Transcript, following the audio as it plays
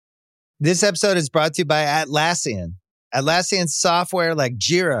This episode is brought to you by Atlassian. Atlassian software like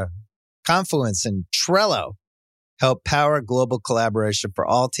Jira, Confluence, and Trello help power global collaboration for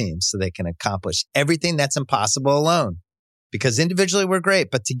all teams so they can accomplish everything that's impossible alone. Because individually we're great,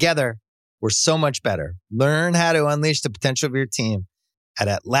 but together we're so much better. Learn how to unleash the potential of your team at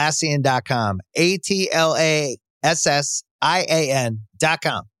Atlassian.com.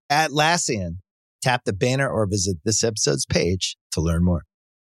 Atlassian.com. Atlassian. Tap the banner or visit this episode's page to learn more.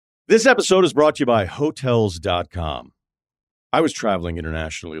 This episode is brought to you by Hotels.com. I was traveling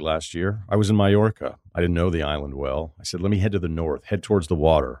internationally last year. I was in Mallorca. I didn't know the island well. I said, let me head to the north, head towards the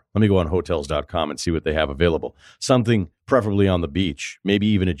water. Let me go on Hotels.com and see what they have available. Something preferably on the beach, maybe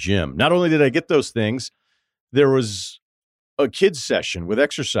even a gym. Not only did I get those things, there was a kids session with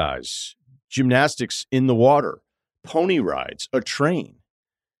exercise, gymnastics in the water, pony rides, a train.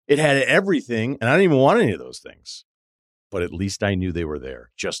 It had everything, and I didn't even want any of those things. But at least I knew they were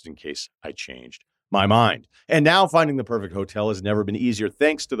there, just in case I changed my mind. And now finding the perfect hotel has never been easier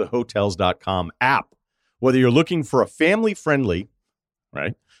thanks to the Hotels.com app. Whether you're looking for a family-friendly,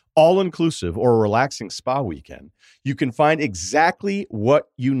 right, all-inclusive or a relaxing spa weekend, you can find exactly what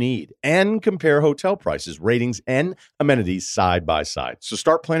you need and compare hotel prices, ratings, and amenities side by side. So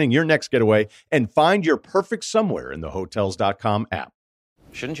start planning your next getaway and find your perfect somewhere in the Hotels.com app.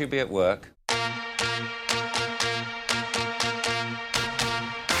 Shouldn't you be at work?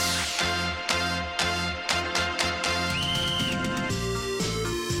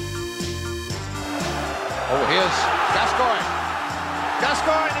 Oh, here's Gascoigne.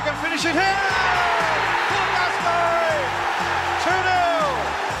 Gascoigne, he can finish it here! Paul Gascoigne!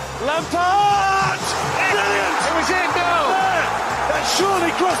 2-0! Lampard! Brilliant! It was in, no! That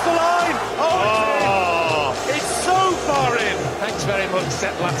surely crossed the line! Oh, it's so far in! Thanks very much,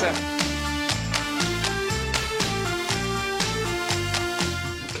 Sepp Blatter.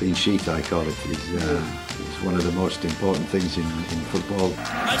 Clean sheet, I call it, is one of the most important things in football.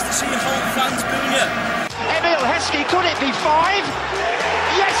 Nice to see your home fans booing you. Emil Heskey, could it be 5?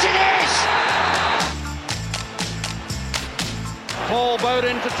 Yes, it is! Paul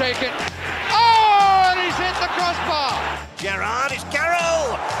Bowden to take it. Oh, and he's hit the crossbar. Gerrard is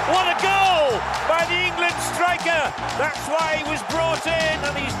Carroll. What a goal by the England striker. That's why he was brought in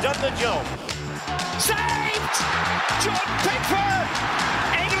and he's done the job. Saved! John Pickford!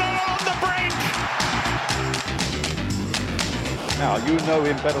 England are on the brink! Now, you know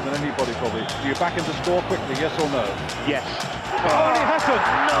him better than anybody, probably. Do you back him to score quickly, yes or no? Yes. Oh, he hasn't!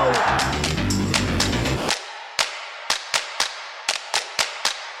 No!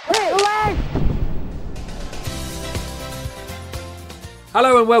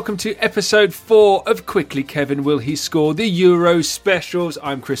 Hello and welcome to episode 4 of Quickly Kevin Will He Score, the Euro specials.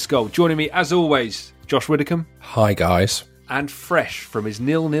 I'm Chris Skull. Joining me as always, Josh Widdicombe. Hi guys. And fresh from his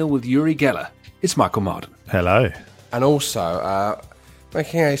 0-0 with Uri Geller, it's Michael Marden. Hello. And also,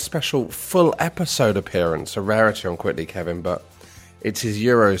 making a special full episode appearance, a rarity on Quickly Kevin, but it's his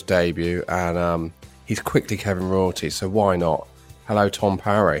Euros debut and he's Quickly Kevin royalty, so why not? Hello, Tom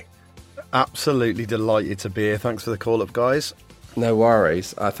Parry. Absolutely delighted to be here. Thanks for the call-up, guys. No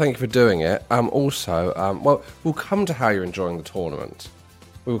worries. Thank you for doing it. Well, we'll come to how you're enjoying the tournament.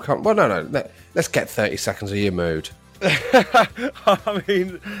 We'll come. Well, no. Let's get 30 seconds of your mood. I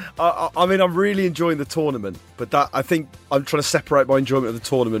mean, I'm really enjoying the tournament, but I think I'm trying to separate my enjoyment of the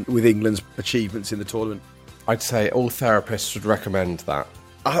tournament with England's achievements in the tournament. I'd say all therapists would recommend that.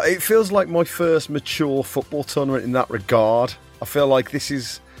 It feels like my first mature football tournament in that regard. I feel like this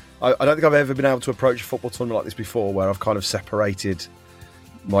is... I don't think I've ever been able to approach a football tournament like this before, where I've kind of separated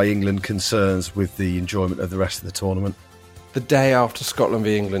my England concerns with the enjoyment of the rest of the tournament. The day after Scotland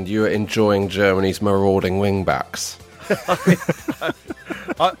v England, you were enjoying Germany's marauding wing-backs.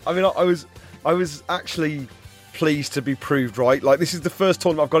 I was actually pleased to be proved right. Like, this is the first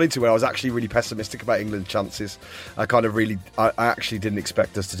tournament I've gone into where I was actually really pessimistic about England's chances. I actually didn't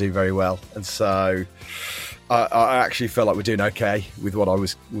expect us to do very well, and so I actually felt like we're doing okay with what I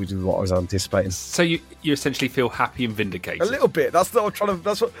was anticipating. So you essentially feel happy and vindicated? A little bit. That's what I'm trying to.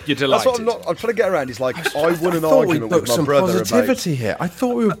 That's what you're delighted. That's what I'm trying to get around. Is like I won an argument with my brother about positivity here. I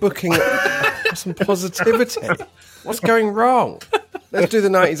thought we were booking some positivity. What's going wrong? Let's do the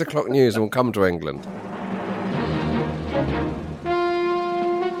 90s o'clock news and we'll come to England.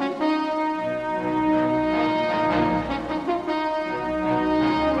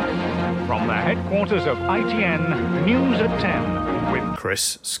 From the headquarters of ITN, News at 10 with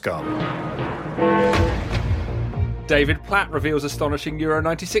Chris Skull. David Platt reveals astonishing Euro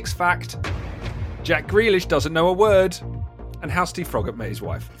 96 fact. Jack Grealish doesn't know a word. And how Steve Froggatt met his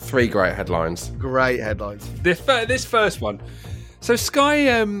wife. 3 great headlines. Great headlines. This first one. So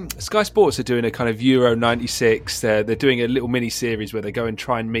Sky Sports are doing a kind of Euro 96. They're doing a little mini-series where they go and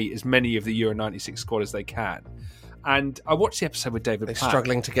try and meet as many of the Euro 96 squad as they can. And I watched the episode with David Platt. They're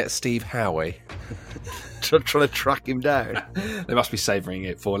struggling to get Steve Howie. Trying to track him down. They must be savouring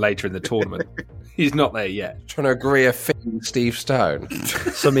it for later in the tournament. He's not there yet. Trying to agree a fee with Steve Stone.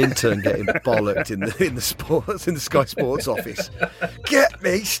 Some intern getting bollocked in the Sky Sports office. Get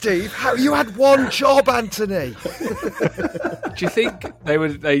me, Steve. How you had one job, Anthony? Do you think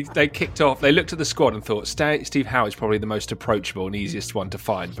they kicked off? They looked at the squad and thought Steve Howe is probably the most approachable and easiest one to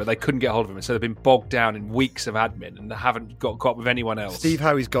find, but they couldn't get hold of him, so they've been bogged down in weeks of admin and they haven't got caught with anyone else. Steve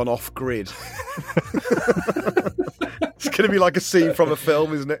Howie's gone off grid. It's going to be like a scene from a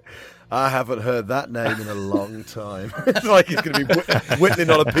film, isn't it? I haven't heard that name in a long time. It's like he's going to be whittling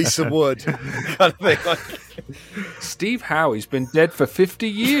on a piece of wood, kind of thing. Like... Steve Howie's been dead for 50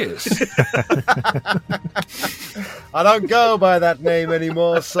 years. I don't go by that name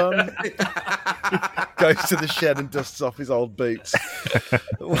anymore, son. Goes to the shed and dusts off his old boots.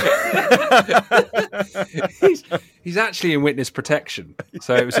 He's actually in witness protection,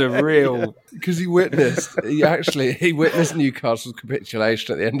 so it was a real because he witnessed Newcastle's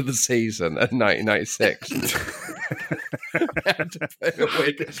capitulation at the end of the season in 1996.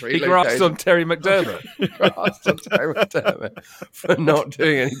 He grasped on Terry McDermott. For not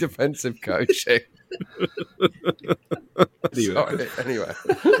doing any defensive coaching. Anyway.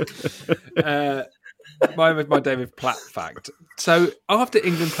 My David Platt fact. So after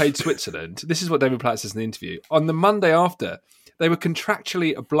England played Switzerland, this is what David Platt says in the interview. On the Monday after, they were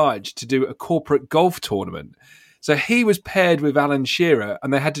contractually obliged to do a corporate golf tournament. So he was paired with Alan Shearer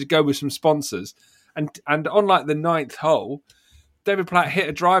and they had to go with some sponsors. And on like the 9th hole, David Platt hit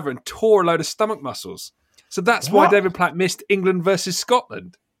a driver and tore a load of stomach muscles. So that's why David Platt missed England versus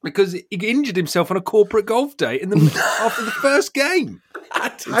Scotland. Because he injured himself on a corporate golf day after the first game.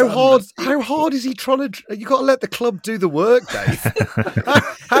 How hard is he trying to? You got to let the club do the work, Dave.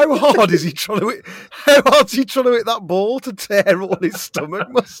 How hard is he trying to? How hard's he trying to hit that ball to tear all his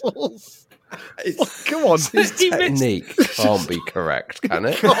stomach muscles? Come on, his technique can't be correct, can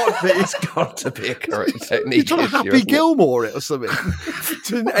it? It's got to be a correct technique. He's trying to Happy Gilmore it or something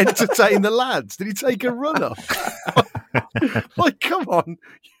to entertain the lads. Did he take a run up? Like, come on.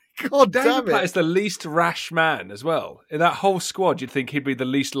 God David damn Platt it. is the least rash man as well. In that whole squad, you'd think he'd be the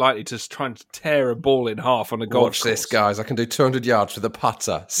least likely to try and tear a ball in half on a golf Watch course. this, guys. I can do 200 yards with a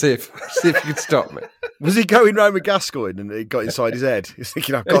putter. See if you can stop me. Was he going round with Gascoigne and it got inside his head? He's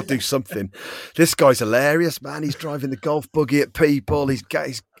thinking, I've got to do something. This guy's hilarious, man. He's driving the golf buggy at people. He's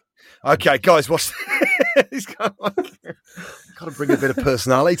okay, guys, what's he's got to bring a bit of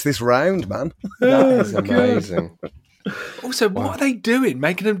personality to this round, man. That is amazing. Also, what are they doing?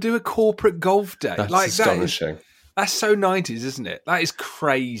 Making them do a corporate golf day? That's like astonishing. That's so 90s, isn't it? That is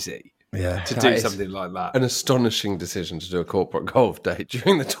crazy. Yeah, to do something like that. An astonishing decision to do a corporate golf day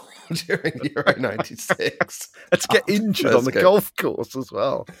during Euro 96. And to get injured on the golf course as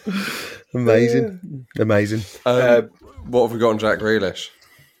well. Amazing. What have we got on Jack Grealish?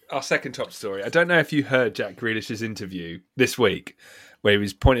 Our second top story. I don't know if you heard Jack Grealish's interview this week where he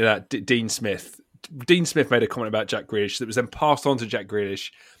was pointing out Dean Smith. Dean Smith made a comment about Jack Grealish that was then passed on to Jack Grealish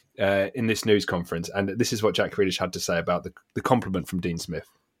in this news conference. And this is what Jack Grealish had to say about the compliment from Dean Smith.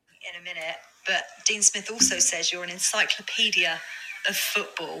 In a minute, but Dean Smith also says you're an encyclopedia of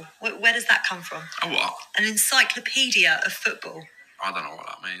football. Where does that come from? A what? An encyclopedia of football. I don't know what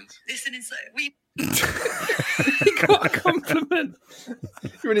that means. He got a compliment.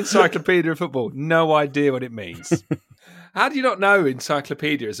 You're an encyclopedia of football. No idea what it means. How do you not know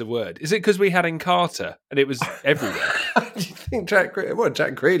encyclopedia is a word? Is it because we had Encarta and it was everywhere? Do you think Jack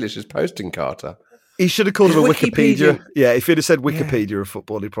Grealish is posting Carter? He should have called him a Wikipedia. Yeah, if he'd have said Wikipedia of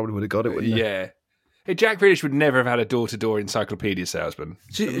football, he probably would have got it, wouldn't he? Yeah. Hey, Jack Grealish would never have had a door-to-door encyclopedia salesman.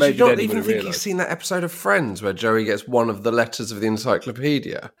 Do you not even think he's seen that episode of Friends where Joey gets one of the letters of the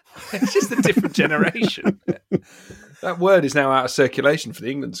encyclopedia? It's just a different generation. That word is now out of circulation for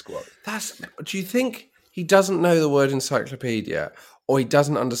the England squad. Do you think he doesn't know the word encyclopedia, or he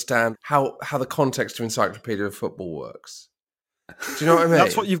doesn't understand how the context of encyclopedia of football works? Do you know what I mean?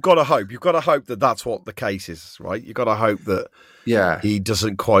 That's what you've got to hope. You've got to hope that that's what the case is, right? You've got to hope that he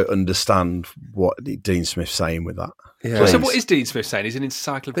doesn't quite understand what Dean Smith's saying with that. Yeah. So what is Dean Smith saying? He's an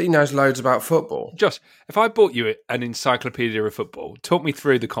encyclopedia. That he knows loads about football. Josh, if I bought you an encyclopedia of football, talk me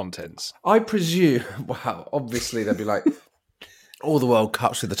through the contents. I presume, well, obviously they'd be like all the World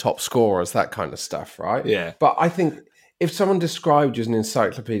Cups with the top scorers, that kind of stuff, right? Yeah. But I think if someone described you as an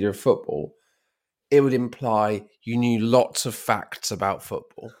encyclopedia of football, it would imply you knew lots of facts about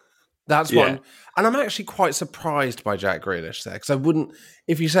football. That's one. And I'm actually quite surprised by Jack Grealish there, because I wouldn't,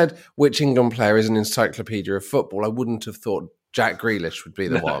 if you said which England player is an encyclopedia of football, I wouldn't have thought Jack Grealish would be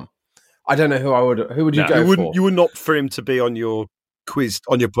the one. I don't know who would you go for? You wouldn't opt for him to be on your quiz,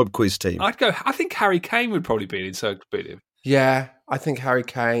 on your pub quiz team. I think Harry Kane would probably be an encyclopedia. Yeah, I think Harry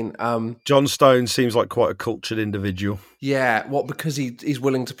Kane. John Stones seems like quite a cultured individual. Yeah, because he's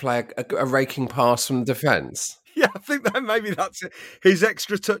willing to play a raking pass from defence? Yeah, I think that maybe that's it. His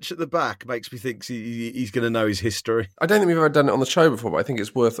extra touch at the back makes me think he's going to know his history. I don't think we've ever done it on the show before, but I think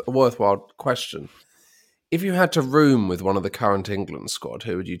it's a worthwhile question. If you had to room with one of the current England squad,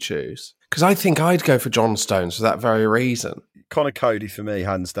 who would you choose? Because I think I'd go for John Stones for that very reason. Conor Cody for me,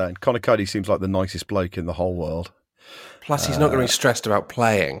 hands down. Conor Cody seems like the nicest bloke in the whole world. Plus, he's not going to be stressed about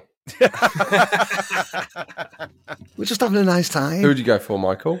playing. We're just having a nice time. Who would you go for,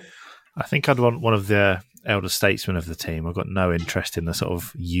 Michael? I think I'd want one of the elder statesmen of the team. I've got no interest in the sort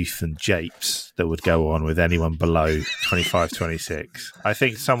of youth and japes that would go on with anyone below 25, 26. I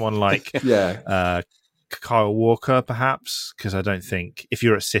think someone like Kyle Walker, perhaps, because I don't think if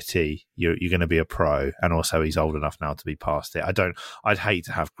you're at City, you're going to be a pro, and also he's old enough now to be past it. I'd hate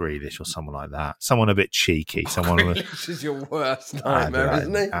to have Grealish or someone like that. Someone a bit cheeky. Grealish is your worst nightmare,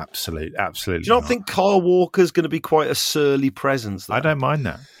 isn't he? Absolutely. Do you not think Kyle Walker's going to be quite a surly presence? I don't mind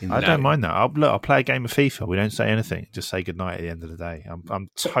that. Don't mind that. I'll play a game of FIFA. We don't say anything. Just say goodnight at the end of the day. I'm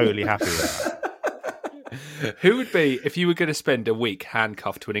totally happy with that. Who would be, if you were going to spend a week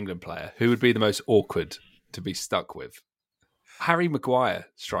handcuffed to an England player, who would be the most awkward to be stuck with? Harry Maguire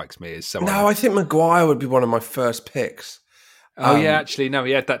strikes me as someone. No, I think Maguire would be one of my first picks. Actually, no,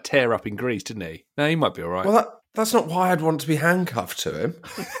 he had that tear up in Greece, didn't he? No, he might be all right. Well, that's not why I'd want to be handcuffed to him.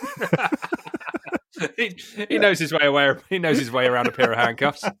 he knows his way away. He knows his way around a pair of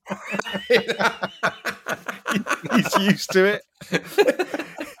handcuffs. He's used to it.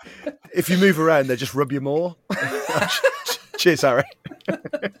 If you move around, they just rub you more. Cheers, Harry.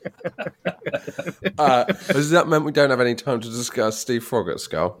 Has that meant we don't have any time to discuss Steve Froggatt's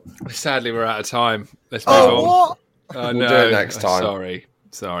goal? Sadly, we're out of time. Let's move on. What? We'll do it next time.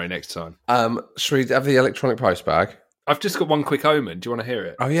 Sorry, next time. Should we have the electronic post bag? I've just got one quick omen. Do you want to hear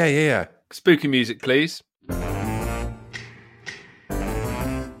it? Oh, yeah. Spooky music, please.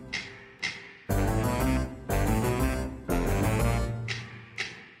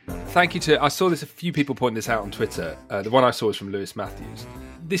 Thank you I saw this, a few people point this out on Twitter. The one I saw was from Lewis Matthews.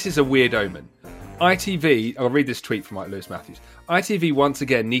 This is a weird omen. ITV, I'll read this tweet from Lewis Matthews. ITV once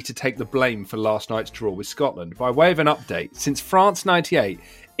again need to take the blame for last night's draw with Scotland. By way of an update, since France 98,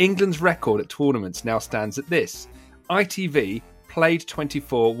 England's record at tournaments now stands at this. ITV played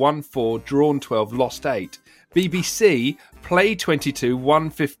 24, won 4, drawn 12, lost 8. BBC played 22, won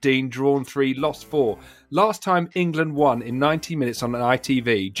 15, drawn 3, lost 4. Last time England won in 90 minutes on an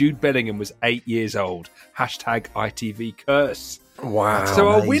ITV, Jude Bellingham was 8 years old. Hashtag ITV curse. Wow. So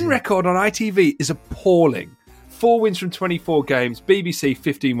our win record on ITV is appalling. 4 wins from 24 games. BBC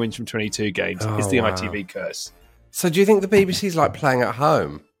 15 wins from 22 games. It's the ITV curse. So do you think the BBC's like playing at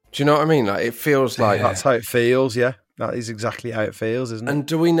home? Do you know what I mean? Like, it feels like... That's how it feels, yeah. That is exactly how it feels, isn't it? And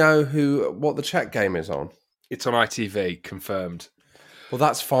do we know what the Czech game is on? It's on ITV, confirmed. Well,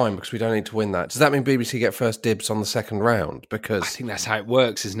 that's fine because we don't need to win that. Does that mean BBC get first dibs on the second round? Because I think that's how it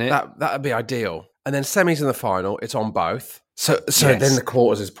works, isn't it? That would be ideal. And then semis in the final, it's on both. So then the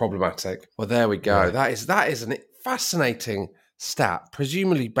quarters is problematic. Well, there we go. Yeah. That is a fascinating stat,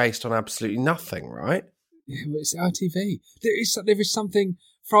 presumably based on absolutely nothing, right? Yeah, but it's ITV. There is something.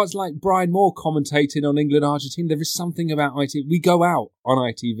 France, like Brian Moore commentating on England Argentina. There is something about ITV. We go out on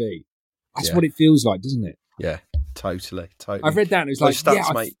ITV. That's what it feels like, doesn't it? Yeah, totally. I've read that and it was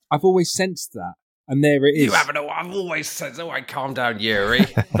stats, mate. I've always sensed that. And there it is. You haven't. I've always said, calm down, Yuri.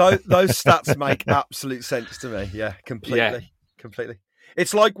 those stats make absolute sense to me. Yeah, completely. Yeah. Completely.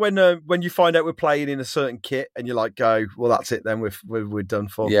 It's like when you find out we're playing in a certain kit and you like go, well, that's it then, we're done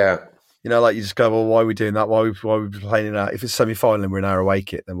for. Yeah. You know, like you just go, well, why are we doing that? Why are we playing in that? If it's semi-final and we're in our away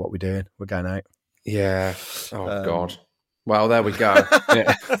kit, then what are we doing? We're going out. Yeah. Oh, God. Well, there we go.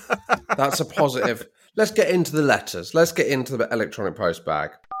 Yeah. That's a positive. Let's get into the letters. Let's get into the electronic post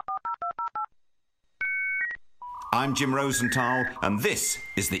bag. I'm Jim Rosenthal, and this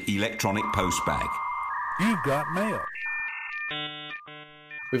is the electronic post bag. You've got mail.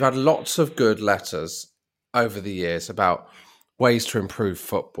 We've had lots of good letters over the years about ways to improve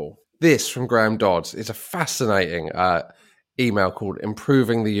football. This from Graham Dodds is a fascinating email called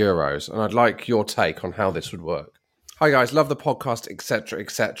Improving the Euros, and I'd like your take on how this would work. Hi guys, love the podcast, etc.,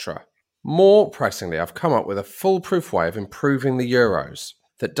 etc. More pressingly, I've come up with a foolproof way of improving the Euros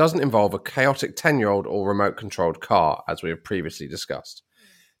that doesn't involve a chaotic 10-year-old or remote-controlled car, as we have previously discussed.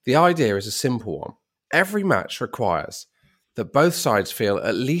 The idea is a simple one. Every match requires that both sides field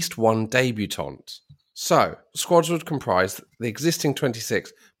at least one debutant. So, squads would comprise the existing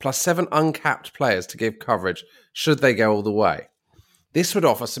 26 plus 7 uncapped players to give coverage should they go all the way. This would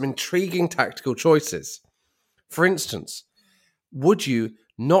offer some intriguing tactical choices. For instance, would you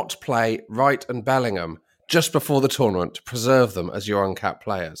not play Wright and Bellingham just before the tournament to preserve them as your uncapped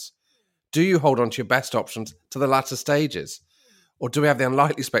players? Do you hold on to your best options to the latter stages? Or do we have the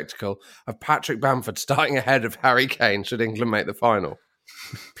unlikely spectacle of Patrick Bamford starting ahead of Harry Kane should England make the final?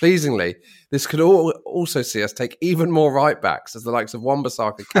 Pleasingly, this could also see us take even more right-backs as the likes of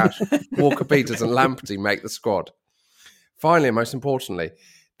Wan-Bissaka, Cash, Walker-Peters and Lamptey make the squad. Finally, and most importantly,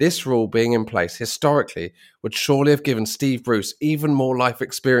 this rule being in place historically would surely have given Steve Bruce even more life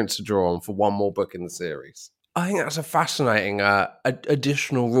experience to draw on for one more book in the series. I think that's a fascinating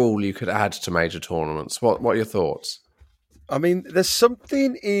additional rule you could add to major tournaments. What are your thoughts? I mean, there's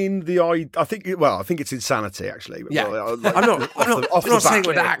something in the I think it's insanity actually. Yeah, I'm not saying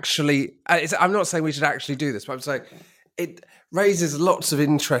we'd actually. I'm not saying we should actually do this, but I'm saying it raises lots of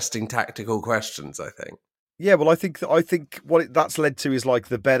interesting tactical questions. I think. Yeah, well, I think what that's led to is like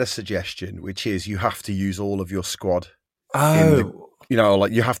the better suggestion, which is you have to use all of your squad.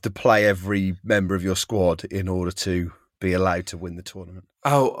 Like you have to play every member of your squad in order to be allowed to win the tournament.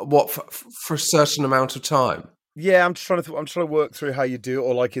 Oh, what for a certain amount of time? Yeah, I'm trying to work through how you do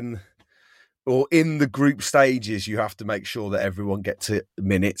it, or in the group stages, you have to make sure that everyone gets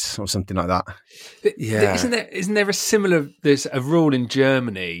minutes or something like that. Yeah, isn't there a similar? There's a rule in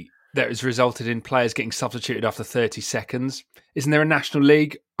Germany that has resulted in players getting substituted after 30 seconds. Isn't there a national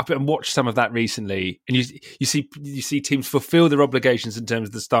league? I've been watched some of that recently, and you see teams fulfil their obligations in terms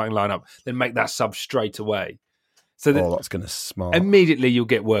of the starting lineup, then make that sub straight away. So that's going to smart. Immediately you'll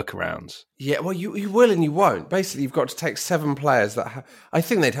get workarounds. Yeah, well, you will and you won't. Basically, you've got to take 7 players that I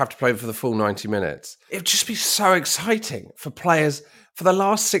think they'd have to play for the full 90 minutes. It would just be so exciting for players. For the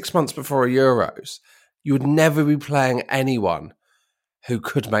last 6 months before Euros, you would never be playing anyone who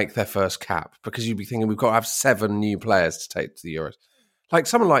could make their first cap because you'd be thinking we've got to have 7 new players to take to the Euros. Like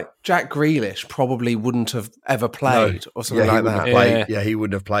someone like Jack Grealish probably wouldn't have ever played or something like that. Yeah, he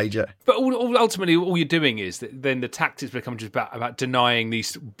wouldn't have played yet. But ultimately, all you're doing is that then the tactics become just about denying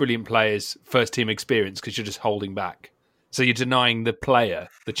these brilliant players first team experience because you're just holding back. So you're denying the player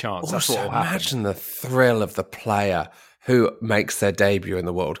the chance. Also, that's what will happen. Imagine the thrill of the player who makes their debut in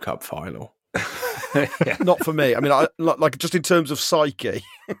the World Cup final. Yeah. Not for me. I mean, like just in terms of psyche,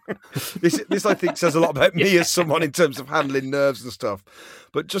 this I think says a lot about me as someone in terms of handling nerves and stuff.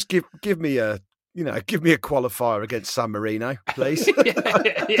 But just give me a qualifier against San Marino, please.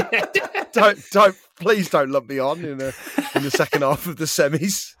 Please don't lump me on in the second half of the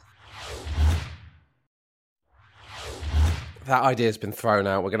semis. That idea has been thrown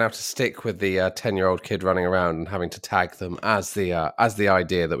out. We're going to have to stick with the 10-year-old kid running around and having to tag them as the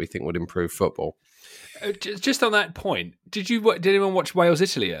idea that we think would improve football. Just on that point, did anyone watch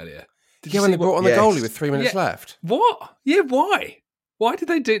Wales-Italy earlier? When they brought on the goalie with 3 minutes left. What? Yeah, why? Why did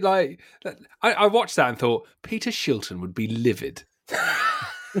they do like... I watched that and thought, Peter Shilton would be livid.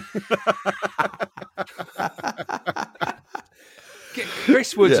 Get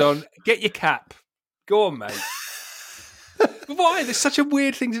Chris Woods on, get your cap. Go on, mate. Why? There's such a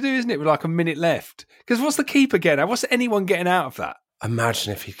weird thing to do, isn't it, with like a minute left? Because what's the keeper getting out? What's anyone getting out of that?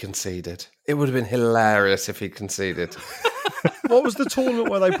 Imagine if he conceded. It would have been hilarious if he conceded. What was the tournament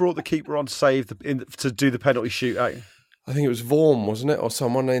where they brought the keeper on to do the penalty shootout? I think it was Vorm, wasn't it? Or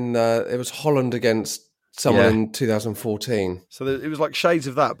someone in... it was Holland against someone in 2014. So it was like shades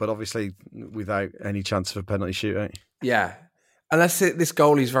of that, but obviously without any chance of a penalty shootout. Yeah. Unless this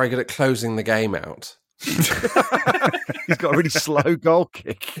goalie's very good at closing the game out. He's got a really slow goal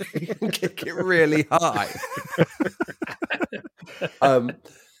kick. He can kick it really high.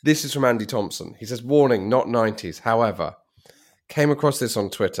 This is from Andy Thompson. He says, warning, not 90s. However, came across this on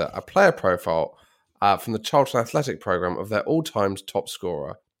Twitter, a player profile from the Charlton Athletic programme of their all-time top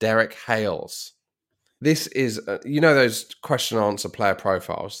scorer, Derek Hales. This is, those question-answer player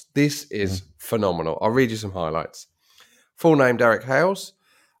profiles. This is phenomenal. I'll read you some highlights. Full name, Derek Hales.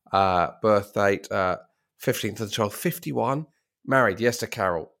 Birth date, 15th of the 12th, 51. Married, yes to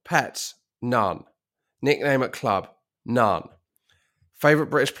Carol. Pets, none. Nickname at club, none. Favourite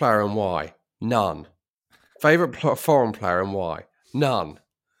British player and why? None. Favourite foreign player and why? None.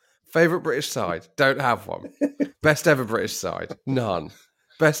 Favourite British side? Don't have one. Best ever British side? None.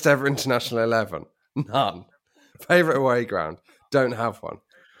 Best ever international 11? None. Favourite away ground? Don't have one.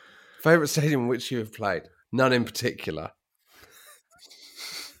 Favourite stadium in which you have played? None in particular.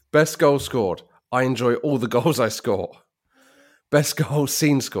 Best goal scored? I enjoy all the goals I score. Best goal,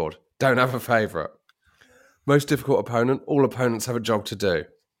 scene scored. Don't have a favourite. Most difficult opponent. All opponents have a job to do.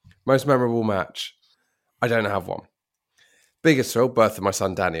 Most memorable match. I don't have one. Biggest thrill, birth of my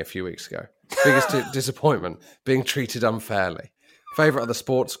son Danny a few weeks ago. Biggest disappointment, being treated unfairly. Favourite other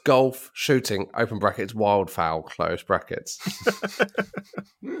sports, golf, shooting, open brackets, wildfowl, close brackets.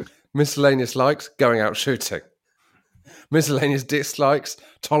 Miscellaneous likes, going out shooting. Miscellaneous dislikes,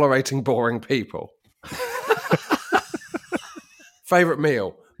 tolerating boring people. Favourite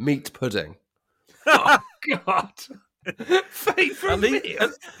meal, meat pudding. Oh, God. Favourite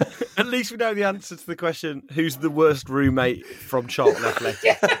meal? At least we know the answer to the question, who's the worst roommate from Charlton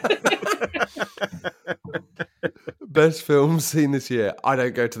Athletic? Best film seen this year. I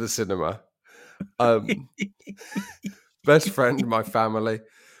don't go to the cinema. Best friend, my family.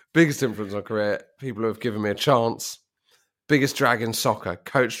 Biggest influence on my career, people who have given me a chance. Biggest drag in soccer,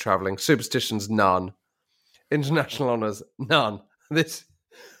 coach travelling, superstitions, none. International honours, none. This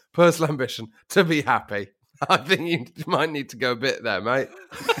personal ambition, to be happy. I think you might need to go a bit there, mate.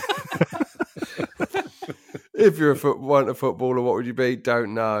 If you weren't a footballer, what would you be?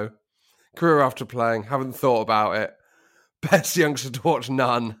 Don't know. Career after playing, haven't thought about it. Best youngster to watch,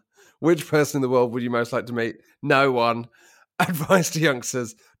 none. Which person in the world would you most like to meet? No one. Advice to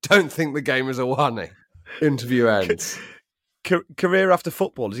youngsters, don't think the game is a oneie. Interview ends. Career after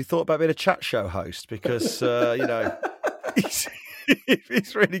football, has he thought about being a chat show host? Because,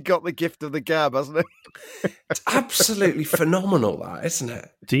 he's really got the gift of the gab, hasn't he? It's absolutely phenomenal, that, isn't it?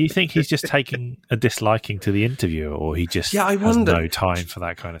 Do you think he's just taking a disliking to the interviewer, or he just has no time for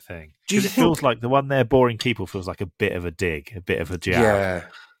that kind of thing? It feels like the one there, boring people, feels like a bit of a dig, a bit of a jab. Yeah.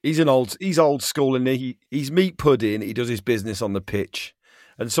 He's old school, and he's meat pudding. He does his business on the pitch.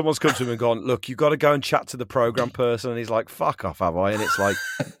 And someone's come to him and gone, look, you've got to go and chat to the programme person. And he's like, fuck off, have I? And it's like,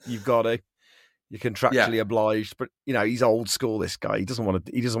 you've got to. You're contractually obliged. But, he's old school, this guy. He doesn't want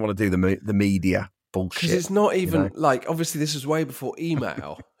to do the media bullshit. Because it's not even, obviously this was way before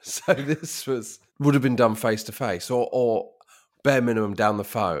email. So this would have been done face-to-face or bare minimum down the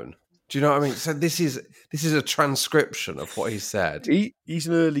phone. Do you know what I mean? So this is a transcription of what he said. He's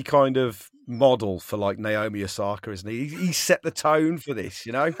an early kind of model for like Naomi Osaka, isn't he? He set the tone for this,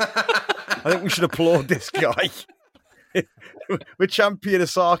 I think we should applaud this guy. We're champion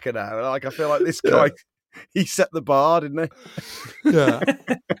Osaka now. And I feel like this guy, he set the bar, didn't he? Yeah.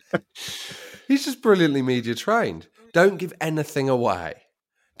 He's just brilliantly media trained. Don't give anything away.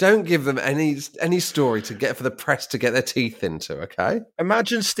 Don't give them any story to get for the press to get their teeth into, okay?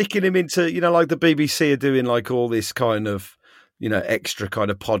 Imagine sticking him into, like the BBC are doing like all this kind of, extra kind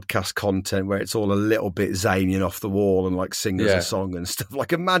of podcast content where it's all a little bit zany and off the wall and like singers a song and stuff.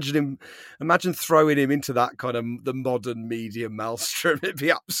 Like imagine throwing him into that kind of the modern media maelstrom. It'd be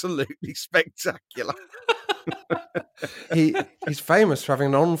absolutely spectacular. He's famous for having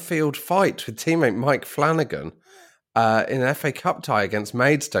an on-field fight with teammate Mike Flanagan in an FA Cup tie against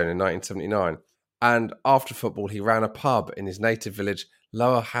Maidstone in 1979. And after football, he ran a pub in his native village,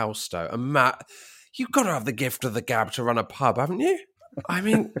 Lower Howstow. And Matt, you've got to have the gift of the gab to run a pub, haven't you? I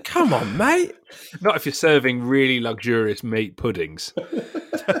mean, come on, mate. Not if you're serving really luxurious meat puddings.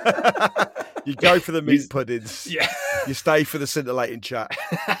 You go for the meat puddings. Yeah. You stay for the scintillating chat.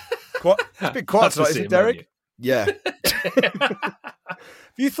 It's been quiet tonight, isn't it, Derek? Yeah.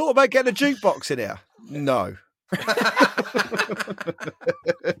 Have you thought about getting a jukebox in here? No.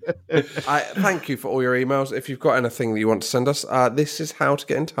 Thank you for all your emails. If you've got anything that you want to send us, this is how to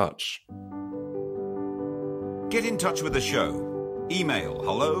get in touch. Get in touch with the show. Email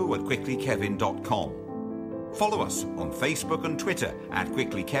hello@quicklykevin.com. Follow us on Facebook and Twitter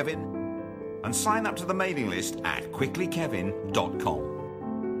 @quicklykevin, and sign up to the mailing list at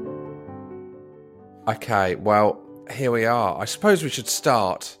quicklykevin.com. Okay, well, here we are. I suppose we should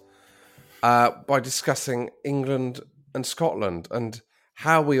start by discussing England and Scotland and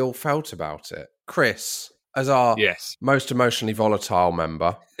how we all felt about it. Chris, as our most emotionally volatile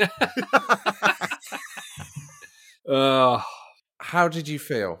member, how did you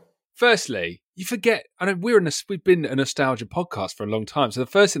feel? Firstly, you forget. I know we've been a nostalgia podcast for a long time. So the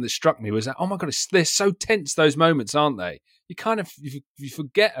first thing that struck me was that, oh my god, they're so tense. Those moments, aren't they? You kind of you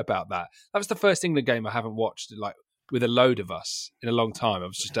forget about that. That was the first England game I haven't watched like with a load of us in a long time. It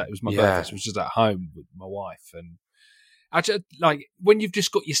was my birthday. So I was just at home with my wife, and I just, like when you've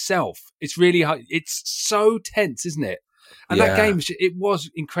just got yourself, it's really hard. It's so tense, isn't it? And that game, it was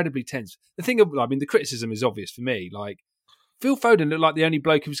incredibly tense. The criticism is obvious for me. Like Phil Foden looked like the only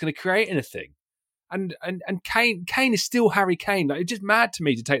bloke who was going to create anything, and Kane is still Harry Kane. Like, it's just mad to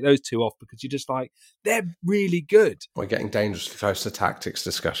me to take those two off because you're just like they're really good. We're getting dangerously close to tactics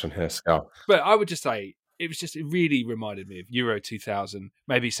discussion here, Scott. But I would just say it really reminded me of Euro 2000,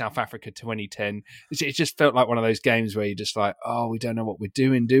 maybe South Africa 2010. It just felt like one of those games where you're just like, oh, we don't know what we're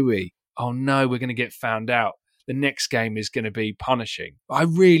doing, do we? Oh no, we're going to get found out. The next game is going to be punishing. I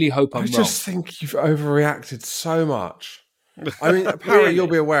really hope I'm wrong. I just think you've overreacted so much. I mean, apparently you'll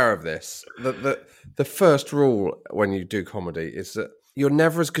be aware of this. The first rule when you do comedy is that you're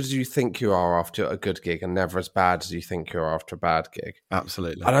never as good as you think you are after a good gig and never as bad as you think you are after a bad gig.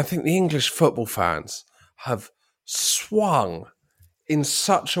 Absolutely. And I think the English football fans have swung in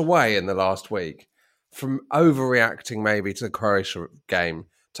such a way in the last week from overreacting maybe to the Croatia game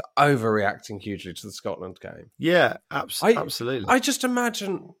to overreacting hugely to the Scotland game. Yeah, absolutely. I just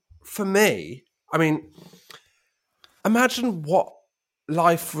imagine, for me, I mean, imagine what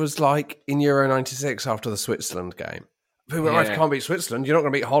life was like in Euro 96 after the Switzerland game. People were like, if you can't beat Switzerland, you're not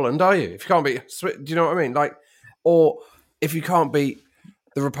going to beat Holland, are you? If you can't beat do you know what I mean? Like, or if you can't beat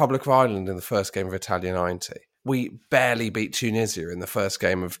the Republic of Ireland in the first game of Italia 90. We barely beat Tunisia in the first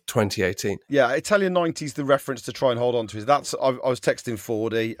game of 2018. Yeah, Italia 90 is the reference to try and hold on to. I was texting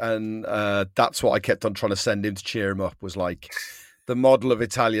Fordy, and that's what I kept on trying to send him to cheer him up, was like the model of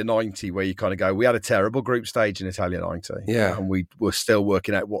Italia 90, where you kind of go, we had a terrible group stage in Italia 90. Yeah. And we were still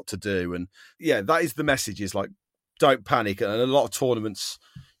working out what to do. And yeah, that is the message, is like, don't panic. And a lot of tournaments,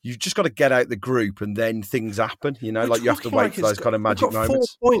 you've just got to get out the group and then things happen. You know, like you have to wait for those kind of magic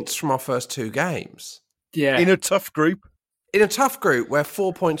moments. 4 points from our first 2 games. Yeah. In a tough group. In a tough group where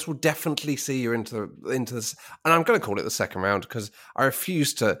 4 points will definitely see you into this. And I'm going to call it the second round because I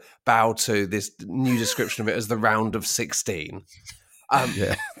refuse to bow to this new description of it as the round of 16.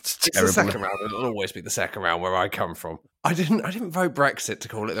 It's the second round. It'll always be the second round where I come from. I didn't vote Brexit to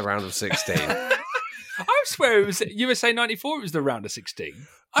call it the round of 16. I swear it was USA 94. It was the round of 16.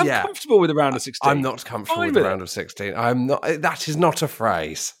 I'm comfortable with the round of 16. I'm not comfortable with the round of 16. I'm not. That is not a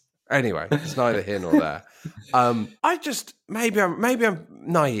phrase. Anyway, it's neither here nor there. Maybe I'm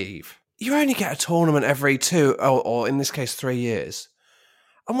naive. You only get a tournament every 2 or in this case 3 years,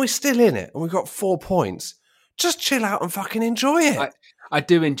 and we're still in it, and we've got 4 points. Just chill out and fucking enjoy it. I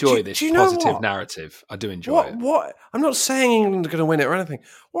do enjoy this positive narrative. I do enjoy it. What? I'm not saying England are going to win it or anything.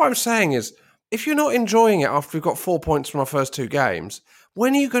 What I'm saying is, if you're not enjoying it after we've got 4 points from our first 2 games,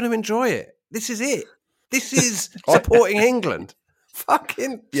 when are you going to enjoy it? This is it. This is supporting England.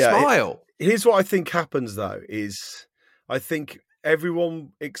 Fucking smile. Here's what I think happens, though, is I think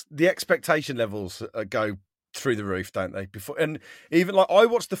everyone, the expectation levels go through the roof, don't they? And even like I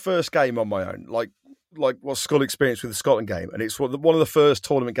watched the first game on my own, like what Skull experienced with the Scotland game, and it's one of the first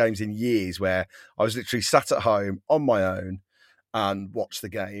tournament games in years where I was literally sat at home on my own and watched the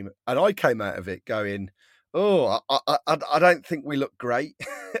game, and I came out of it going, oh, I don't think we look great.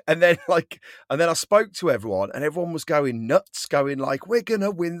 and then I spoke to everyone, and everyone was going nuts, going like, we're going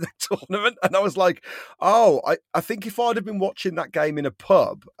to win the tournament. And I was like, oh, I think if I'd have been watching that game in a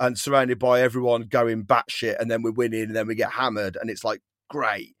pub and surrounded by everyone going batshit, and then we're winning and then we get hammered, and it's like,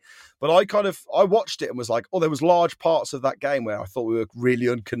 great. But I watched it and was like, oh, there was large parts of that game where I thought we were really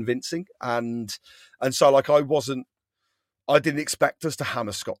unconvincing. And so like I didn't expect us to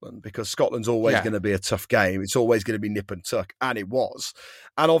hammer Scotland, because Scotland's always going to be a tough game. It's always going to be nip and tuck, and it was.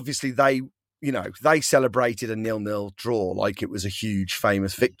 And obviously they celebrated a 0-0 draw like it was a huge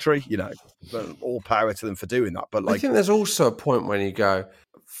famous victory. You know, all power to them for doing that. But like, I think there's also a point when you go,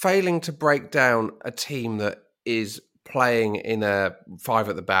 failing to break down a team that is playing in a 5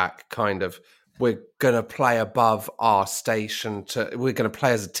 at the back kind of, we're going to play above our station, we're going to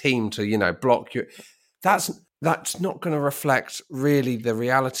play as a team to, block you. That's not going to reflect really the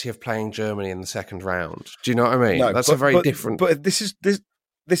reality of playing Germany in the second round. Do you know what I mean? No, that's a very different. But this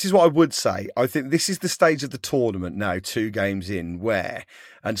is what I would say. I think this is the stage of the tournament now, 2 games in, where,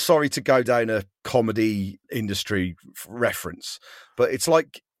 and sorry to go down a comedy industry reference, but it's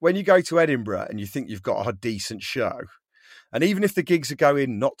like when you go to Edinburgh and you think you've got a decent show, and even if the gigs are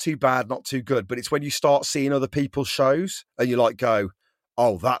going not too bad, not too good, but it's when you start seeing other people's shows and you like go,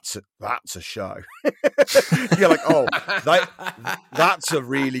 oh, that's a show. You're like, oh, that's a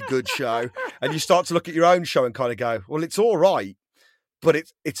really good show. And you start to look at your own show and kind of go, well, it's all right, but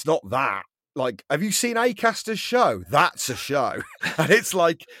it's not that. Like, have you seen Acaster's show? That's a show. And it's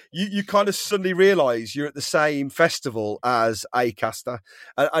like, you kind of suddenly realise you're at the same festival as Acaster.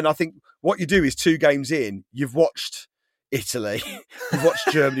 And I think what you do is 2 games in, you've watched Italy, you've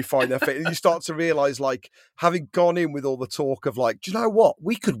watched Germany find their feet, and you start to realise, like, having gone in with all the talk of like, do you know what,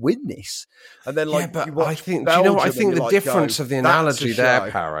 we could win this, and then like, but you watch I think, Belgium, do you know what I think the difference of the analogy there,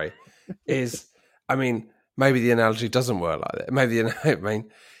 show. Parry, is, I mean, maybe the analogy doesn't work like that. Maybe I mean,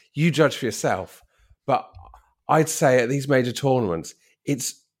 you judge for yourself, but I'd say at these major tournaments,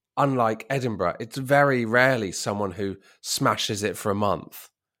 it's unlike Edinburgh, it's very rarely someone who smashes it for a month.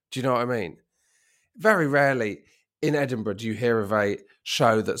 Do you know what I mean? Very rarely in Edinburgh do you hear of a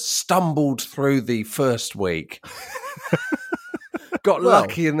show that stumbled through the first week, got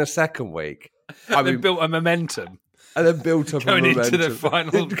lucky in the second week. I mean, built a momentum. And then built up going a momentum. into the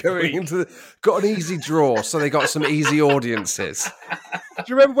final got an easy draw, so they got some easy audiences. Do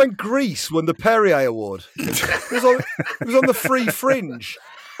you remember when Greece won the Perrier Award? It was on the Free Fringe.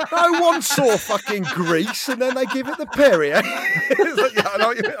 No one saw fucking Greece, and then they give it the Perrier. It's like, yeah, I know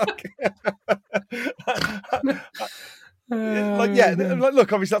what you mean.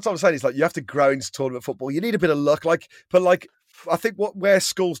 Look, obviously that's what I'm saying. It's like you have to grow into tournament football. You need a bit of luck, but I think where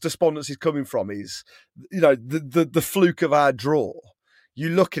Skull's despondency is coming from is, the fluke of our draw. You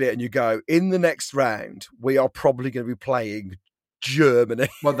look at it and you go, in the next round, we are probably going to be playing Germany.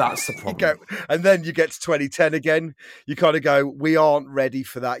 Well, that's the problem. And then you get to 2010 again. You kind of go, we aren't ready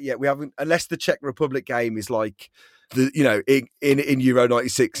for that yet. We haven't, unless the Czech Republic game is like in Euro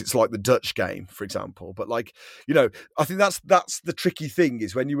 96, it's like the Dutch game, for example. But I think that's the tricky thing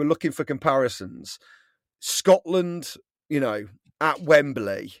is when you were looking for comparisons, Scotland, at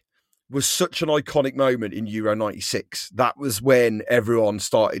Wembley was such an iconic moment in Euro 96. That was when everyone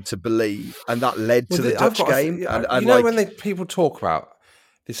started to believe, and that led to the Dutch game. When people talk about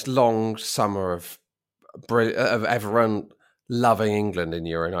this long summer of everyone loving England in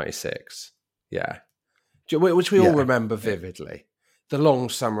Euro 96, which we all remember vividly. The long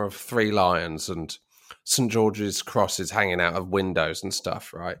summer of 3 lions and St. George's crosses hanging out of windows and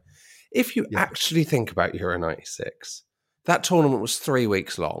stuff, right? If you actually think about Euro 96, that tournament was 3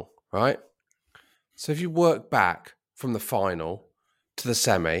 weeks long, right? So if you work back from the final to the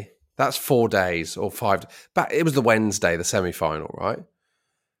semi, that's 4 days or 5. But it was the Wednesday, the semi-final, right?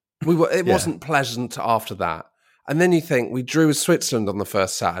 It wasn't pleasant after that. And then you think we drew with Switzerland on the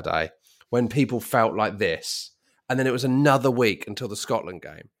first Saturday when people felt like this, and then it was another week until the Scotland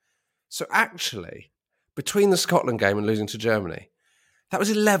game. So actually, between the Scotland game and losing to Germany, that was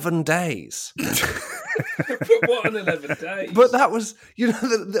 11 days. What an 11 days. But that was,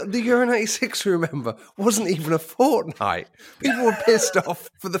 the Euro 96, remember, wasn't even a fortnight. People were pissed off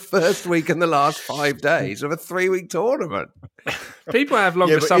for the first week and the last 5 days of a 3-week tournament. People have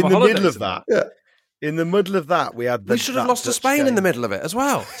longer summer holidays. In the middle of that, in the middle of that, we had we should have lost to Spain in the middle of it as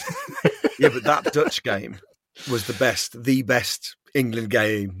well. Yeah, but that Dutch game was the best England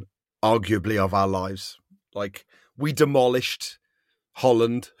game, arguably, of our lives. We demolished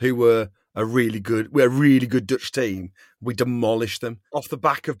Holland, who were a really good Dutch team. We demolished them off the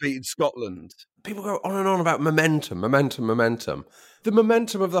back of beating Scotland. People go on and on about momentum. The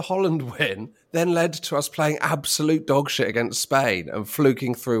momentum of the Holland win then led to us playing absolute dog shit against Spain and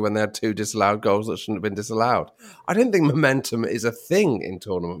fluking through when they had 2 disallowed goals that shouldn't have been disallowed. I don't think momentum is a thing in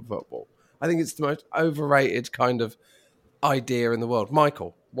tournament football. I think it's the most overrated kind of idea in the world.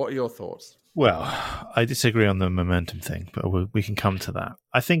 Michael, what are your thoughts? Well, I disagree on the momentum thing, but we can come to that.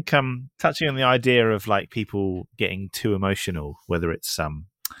 I think touching on the idea of people getting too emotional, whether it's sort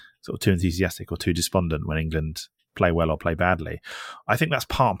of too enthusiastic or too despondent when England play well or play badly, I think that's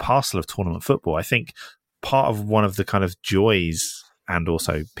part and parcel of tournament football. I think part of one of the kind of joys and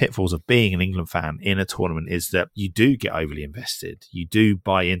also pitfalls of being an England fan in a tournament is that you do get overly invested. You do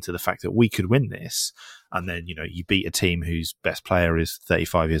buy into the fact that we could win this. And then, you beat a team whose best player is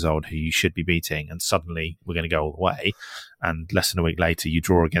 35 years old, who you should be beating, and suddenly we're going to go all the way. And less than a week later, you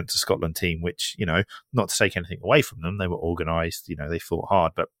draw against a Scotland team, which, not to take anything away from them, they were organised, they fought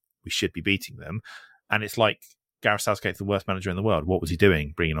hard, but we should be beating them. And it's like Gareth Southgate's the worst manager in the world. What was he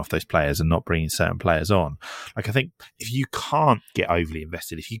doing, bringing off those players and not bringing certain players on? I think if you can't get overly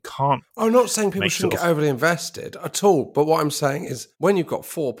invested, if you can't... I'm not saying people shouldn't get overly invested at all, but what I'm saying is when you've got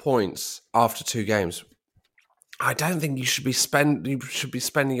 4 points after 2 games... I don't think you should be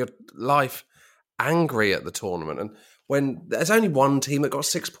spending your life angry at the tournament. And when there's only one team that got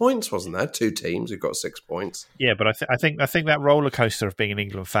 6 points, wasn't there? 2 teams who got 6 points. Yeah, but I think that roller coaster of being an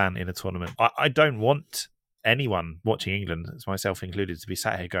England fan in a tournament, I don't want anyone watching England, myself included, to be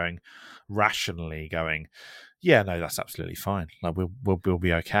sat here rationally going, yeah, no, that's absolutely fine. We'll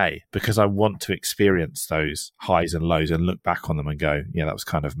be okay, because I want to experience those highs and lows and look back on them and go, yeah, that was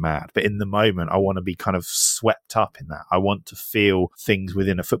kind of mad. But in the moment, I want to be kind of swept up in that. I want to feel things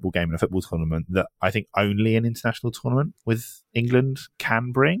within a football game and a football tournament that I think only an international tournament with England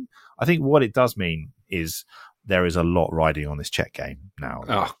can bring. I think what it does mean is there is a lot riding on this Czech game now.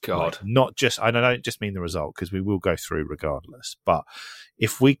 Oh, God. I don't just mean the result, because we will go through regardless. But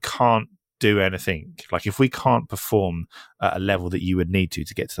if we can't do anything, like if we can't perform at a level that you would need to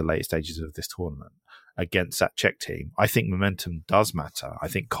get to the late stages of this tournament against that Czech team, I think momentum does matter. I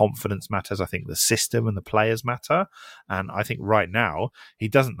think confidence matters. I think the system and the players matter. And I think right now, he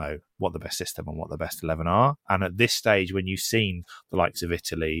doesn't know what the best system and what the best 11 are. And at this stage, when you've seen the likes of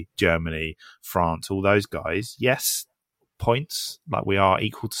Italy, Germany, France, all those guys, yes, points, like we are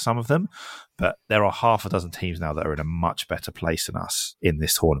equal to some of them, but there are half a dozen teams now that are in a much better place than us in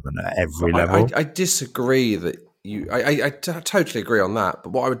this tournament at every level. I disagree that I totally agree on that.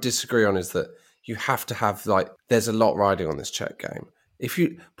 But what I would disagree on is that you have to have, like, there's a lot riding on this Czech game.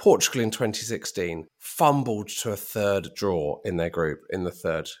 Portugal in 2016 fumbled to a third draw in their group in the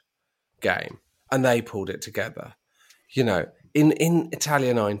third game, and they pulled it together. You know, in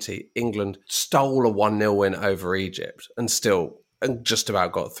Italia 90, England stole a 1-0 win over Egypt and just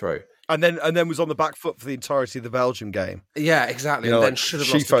about got through. And then was on the back foot for the entirety of the Belgium game. Yeah, exactly. And then should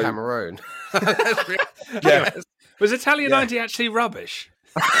have lost to Cameroon. Yeah. Was Italia 90 actually rubbish?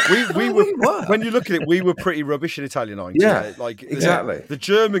 We were. When you look at it, we were pretty rubbish in Italia 90. Yeah, like exactly. The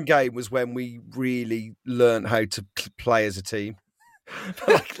German game was when we really learned how to play as a team.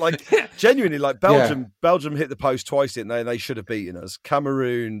 Genuinely, like Belgium hit the post twice, didn't they? And they should have beaten us.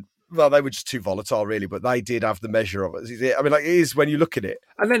 Cameroon, well, they were just too volatile, really, but they did have the measure of it. I mean, like, it is when you look at it.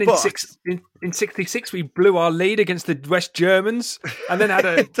 And then in 66, we blew our lead against the West Germans, and then had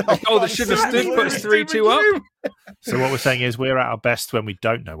a goal that shouldn't have stood, put us 3-2 up. So what we're saying is we're at our best when we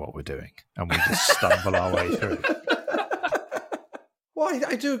don't know what we're doing, and we just stumble our way through. Well,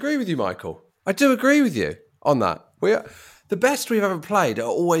 I do agree with you, Michael. I do agree with you on that. The best we've ever played are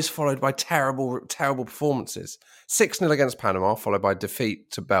always followed by terrible, terrible performances. 6-0 against Panama, followed by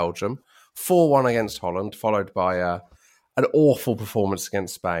defeat to Belgium. 4-1 against Holland, followed by an awful performance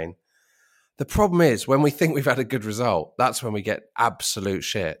against Spain. The problem is, when we think we've had a good result, that's when we get absolute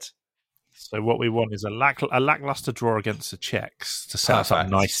shit. So what we want is a lackluster draw against the Czechs to set us up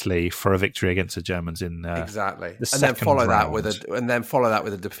nicely for a victory against the Germans in exactly, the and then follow round. that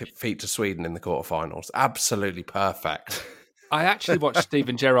with a defeat to Sweden in the quarterfinals. Absolutely perfect. I actually watched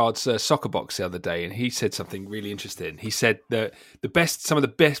Steven Gerrard's Soccer Box the other day, and he said something really interesting. He said that some of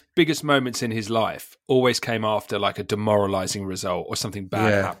the biggest moments in his life always came after like a demoralising result or something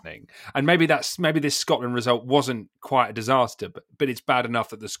bad happening. And maybe this Scotland result wasn't quite a disaster, but it's bad enough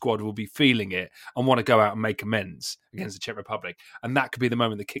that the squad will be feeling it and want to go out and make amends against the Czech Republic. And that could be the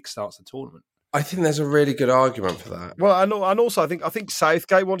moment that kickstarts the tournament. I think there's a really good argument for that. Well, and also I think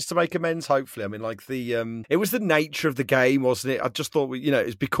Southgate wants to make amends. Hopefully, I mean, like it was the nature of the game, wasn't it? I just thought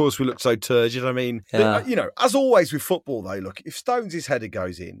it's because we looked so turgid. I mean, as always with football, though, look, if Stones' header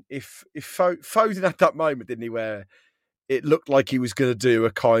goes in, if Foden had that moment, didn't he, where it looked like he was going to do a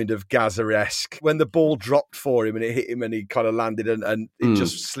kind of Gaza-esque when the ball dropped for him and it hit him and he kind of landed and it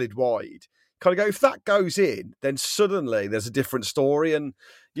just slid wide. Kind of go, if that goes in, then suddenly there's a different story, and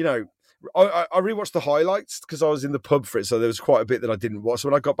I rewatched the highlights because I was in the pub for it, so there was quite a bit that I didn't watch. So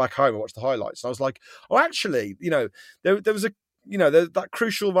when I got back home, I watched the highlights, and I was like, "Oh, actually, there was that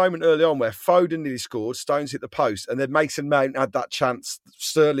crucial moment early on where Foden nearly scored, Stones hit the post, and then Mason Mount had that chance.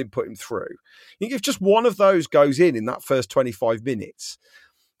 Sterling put him through. If just one of those goes in that first 25 minutes,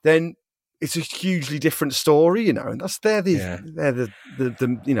 then it's a hugely different story, and that's they're the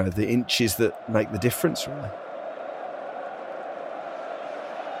inches that make the difference, really."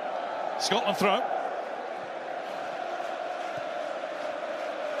 Scotland throw.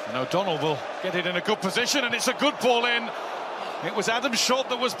 And O'Donnell will get it in a good position, and it's a good ball in. It was Adam's shot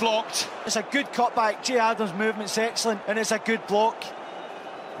that was blocked. It's a good cutback. Jay Adams' movement's excellent, and it's a good block.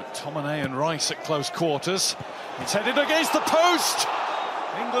 McTominay and Rice at close quarters. It's headed against the post.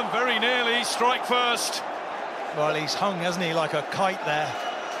 England very nearly strike first. Well, he's hung, hasn't he, like a kite there.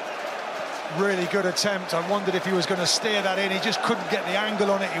 Really good attempt. I wondered if he was going to steer that in. He just couldn't get the angle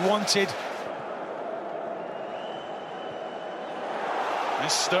on it he wanted.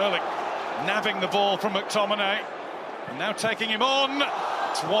 It's Sterling nabbing the ball from McTominay. And now taking him on.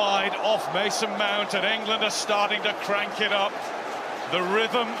 It's wide off Mason Mount, and England are starting to crank it up. The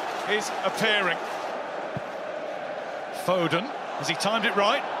rhythm is appearing. Foden, has he timed it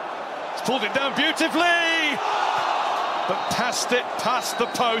right? He's pulled it down beautifully! But passed it past the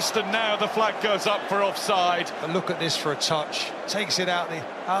post, and now the flag goes up for offside. But look at this for a touch. Takes it out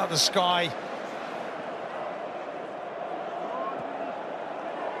of the sky.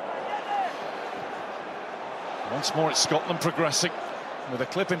 Once more, it's Scotland progressing with a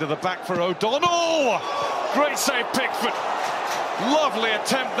clip into the back for O'Donnell. Great save, Pickford. Lovely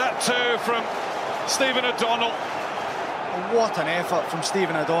attempt that too from Stephen O'Donnell. What an effort from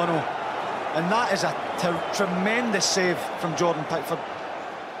Stephen O'Donnell. And that is a tremendous save from Jordan Pickford.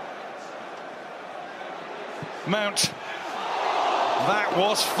 Mount. That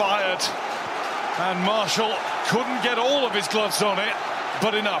was fired. And Marshall couldn't get all of his gloves on it,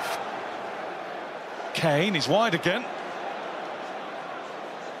 but enough. Kane is wide again.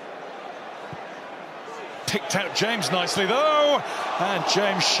 Picked out James nicely though, and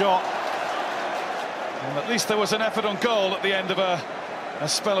James shot. And at least there was an effort on goal at the end of a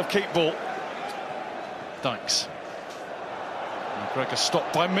spell of keep ball. Dykes. McGregor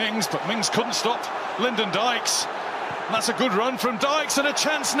stopped by Mings, but Mings couldn't stop Lyndon Dykes. And that's a good run from Dykes and a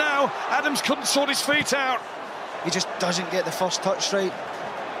chance now. Adams couldn't sort his feet out. He just doesn't get the first touch right.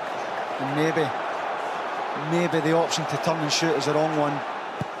 And maybe the option to turn and shoot is the wrong one.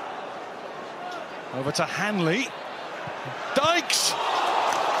 Over to Hanley. Dykes!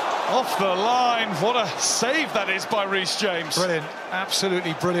 Off the line. What a save that is by Reece James. Brilliant.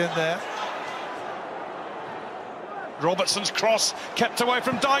 Absolutely brilliant there. Robertson's cross kept away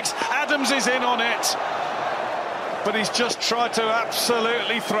from Dykes. Adams is in on it. But he's just tried to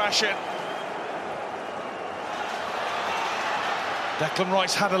absolutely thrash it. Declan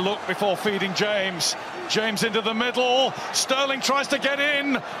Rice had a look before feeding James. James into the middle. Sterling tries to get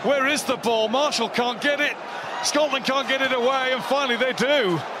in. Where is the ball? Marshall can't get it. Scotland can't get it away, and finally they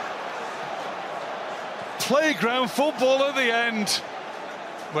do. Playground football at the end.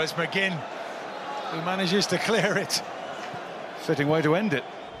 Well, it's McGinn who manages to clear it. Fitting way to end it.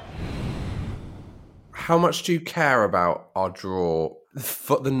 How much do you care about our draw?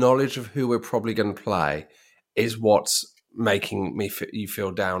 The knowledge of who we're probably going to play is what's making you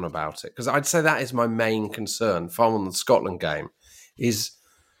feel down about it. Because I'd say that is my main concern. If I'm on the Scotland game, is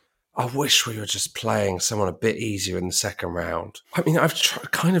I wish we were just playing someone a bit easier in the second round. I mean, I've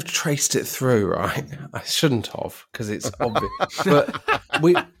kind of traced it through, right? I shouldn't have, because it's obvious.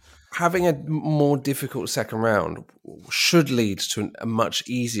 But having a more difficult second round should lead to a much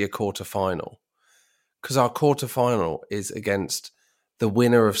easier quarter-final. Because our quarter-final is against the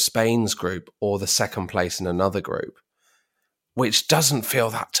winner of Spain's group or the second place in another group, which doesn't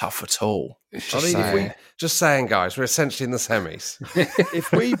feel that tough at all. Just saying, guys, we're essentially in the semis.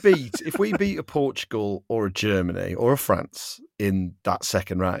 If we beat a Portugal or a Germany or a France in that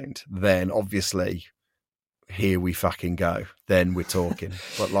second round, then obviously here we fucking go. Then we're talking.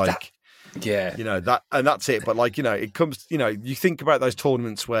 But that's it. But it comes. You think about those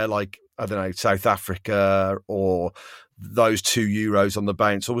tournaments where I don't know, South Africa or those 2 Euros on the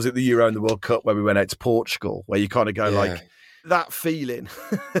bounce, or was it the Euro and the World Cup where we went out to Portugal, where you kind of go that feeling.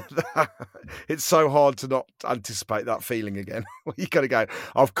 It's so hard to not anticipate that feeling again. You got to go,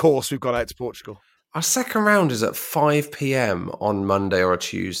 of course we've gone out to Portugal. Our second round is at 5 p.m. on Monday or a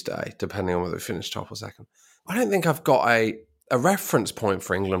Tuesday, depending on whether we finish top or second. I don't think I've got a reference point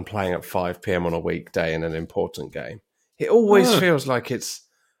for England playing at 5 p.m. on a weekday in an important game. It always feels like it's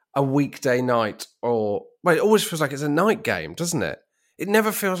a weekday night, it always feels like it's a night game, doesn't it? It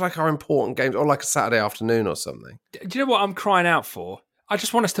never feels like our important games, or like a Saturday afternoon or something. Do you know what I'm crying out for? I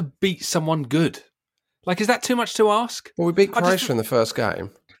just want us to beat someone good. Is that too much to ask? Well, we beat Croatia in the first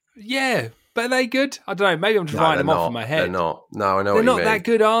game. Yeah, but are they good? I don't know. Maybe I'm just writing them off in my head. They're not. No, I know they're what you mean. They're not that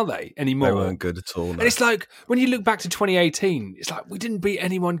good, are they, anymore? They weren't good at all. No. And it's like, when you look back to 2018, it's like, we didn't beat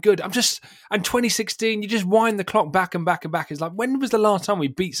anyone good. And 2016, you just wind the clock back and back and back. It's like, when was the last time we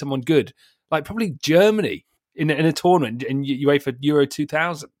beat someone good? Probably Germany in a tournament in UEFA Euro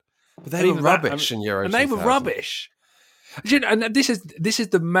 2000. But they were rubbish in Euro 2000. And they were rubbish. And this is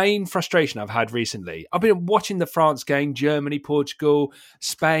the main frustration I've had recently. I've been watching the France game, Germany, Portugal,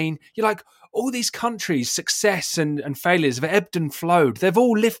 Spain. You're like, all these countries' success and failures have ebbed and flowed. They've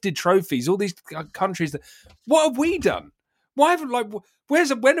all lifted trophies. All these countries. What have we done? Why have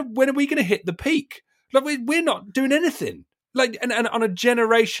when are we going to hit the peak? We're not doing anything. And on a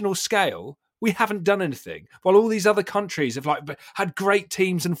generational scale, we haven't done anything. While all these other countries have had great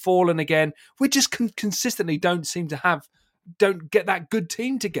teams and fallen again, we just consistently don't get that good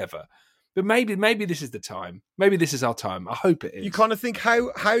team together. But maybe this is the time. Maybe this is our time. I hope it is. You kind of think,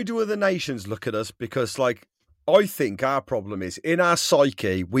 how do other nations look at us? Because I think our problem is in our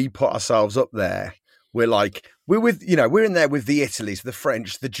psyche, we put ourselves up there. We're in there with the Italies, the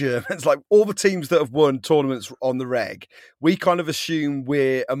French, the Germans, all the teams that have won tournaments on the reg. We kind of assume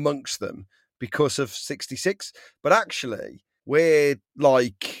we're amongst them because of 66. But actually, we're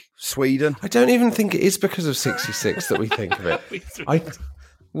like Sweden. I don't even think it is because of 66 that we think of it.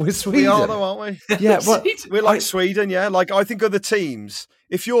 We're Sweden. We are though, aren't we? Yeah, we're like Sweden, yeah. I think other teams,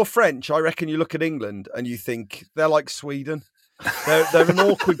 if you're French, I reckon you look at England and you think they're like Sweden. They're an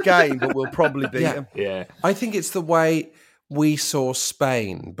awkward game, but we'll probably beat them. Yeah. I think it's the way we saw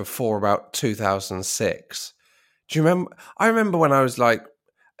Spain before about 2006. Do you remember? I remember when I was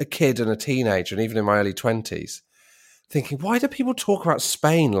a a kid and a teenager, and even in my early 20s, thinking, why do people talk about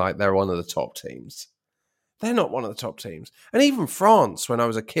Spain like they're one of the top teams? They're not one of the top teams. And even France, when I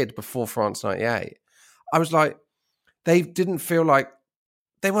was a kid before France 98, I was like, they didn't feel like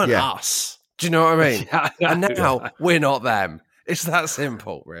they weren't us. Do you know what I mean? And now we're not them. It's that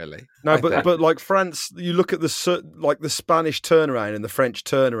simple, really. No, but like France, you look at the Spanish turnaround and the French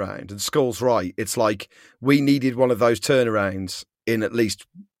turnaround, and Scholes right. It's like we needed one of those turnarounds in at least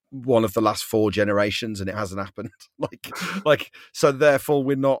one of the last 4 generations, and it hasn't happened. Like so, therefore,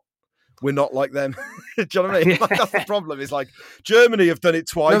 we're not like them. Do you know what I mean? Like, that's the problem. It's like Germany have done it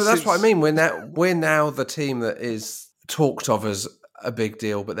twice. No, that's what I mean. We're now the team that is talked of as a big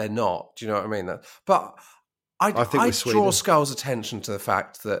deal, but they're not. Do you know what I mean? But I draw Skull's attention to the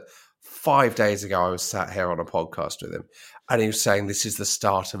fact that 5 days ago I was sat here on a podcast with him, and he was saying this is the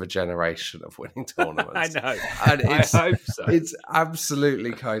start of a generation of winning tournaments. I know, and I hope so. It's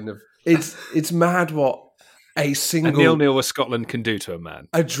absolutely kind of it's mad what a 0-0 with Scotland can do to a man.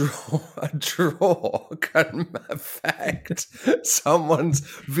 A draw can affect someone's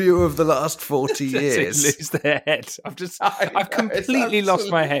view of the last 40 years. Lose their head. I've completely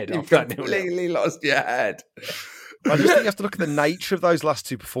lost my head. You've completely lost your head. I just think you have to look at the nature of those last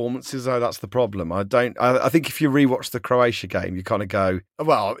 2 performances, though. That's the problem. I think if you rewatch the Croatia game, you kind of go,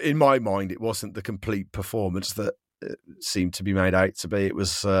 well, in my mind, it wasn't the complete performance that it seemed to be made out to be. It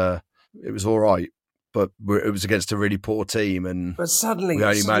was all right. But it was against a really poor team, but suddenly we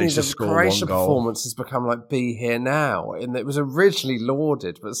only managed to score Croatia 1 goal. Performance has become like be here now, and it was originally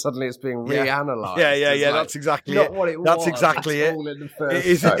lauded, but suddenly it's being reanalyzed. Yeah. Like, That's exactly not it. What it that's was. exactly it's it. All in the first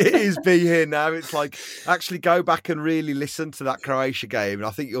it is be here now. It's like actually go back and really listen to that Croatia game, and I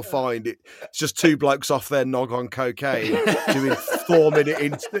think you'll find it's just 2 blokes off their nog on cocaine doing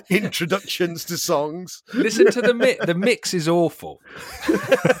 4-minute introductions to songs. Listen to the mix is awful.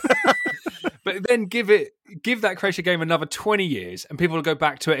 But then give that Croatia game another 20 years and people will go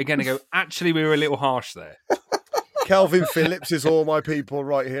back to it again and go, actually, we were a little harsh there. Calvin Phillips is all my people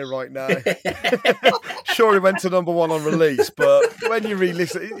right here, right now. Sure, he went to number 1 on release, but when you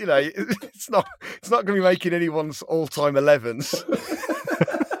re-listen, it's not going to be making anyone's all-time 11s.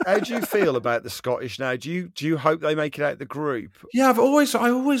 How do you feel about the Scottish now? Do you hope they make it out of the group? Yeah, I always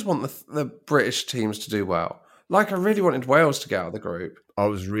want the British teams to do well. Like, I really wanted Wales to get out of the group. I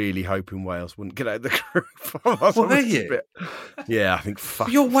was really hoping Wales wouldn't get out of the group. Were you? Yeah, I think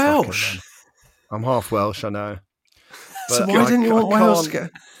fuck. You're Welsh. I'm half Welsh, I know. But so why didn't you want Wales to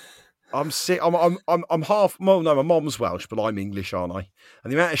get? I'm sick. I'm half. Well, no, my mom's Welsh, but I'm English, aren't I?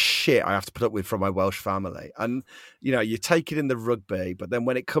 And the amount of shit I have to put up with from my Welsh family, and you take it in the rugby, but then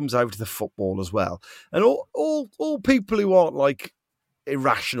when it comes over to the football as well, and all people who aren't like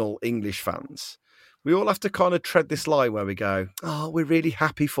irrational English fans. We all have to kind of tread this line where we go, oh, we're really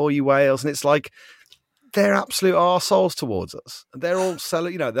happy for you, Wales. And it's like, they're absolute arseholes towards us. And they're all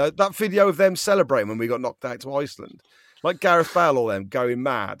that video of them celebrating when we got knocked out to Iceland. Like Gareth Bale, all them going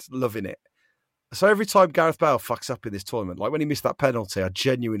mad, loving it. So every time Gareth Bale fucks up in this tournament, like when he missed that penalty, I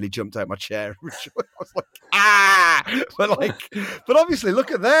genuinely jumped out my chair. I was like, ah! But obviously,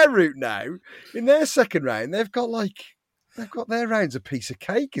 look at their route now. In their second round, they've got their rounds a piece of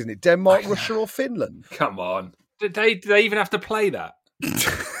cake, isn't it? Denmark, Russia, or Finland? Come on. Do they even have to play that?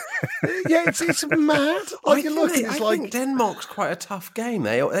 Yeah, it's mad. I think Denmark's quite a tough game.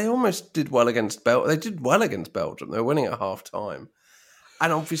 They almost did well against Belgium. They did well against Belgium. They were winning at half time.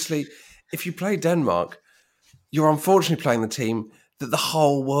 And obviously, if you play Denmark, you're unfortunately playing the team that the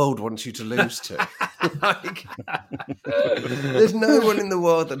whole world wants you to lose to. There's no one in the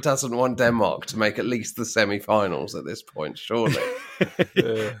world that doesn't want Denmark to make at least the semi-finals at this point, surely.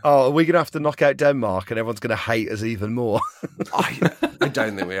 Oh, are we going to have to knock out Denmark and everyone's going to hate us even more? I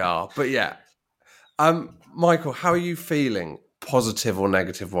don't think we are, but yeah. Michael, how are you feeling, positive or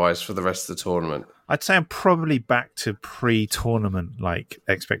negative wise, for the rest of the tournament? I'd say I'm probably back to pre-tournament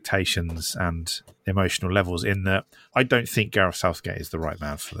expectations and emotional levels, in that I don't think Gareth Southgate is the right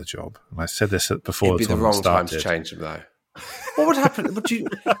man for the job. And I said this before the tournament started. It'd be the wrong time to change him, though. What would happen? Do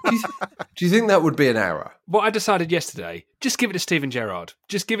you think that would be an error? What I decided yesterday, just give it to Steven Gerrard.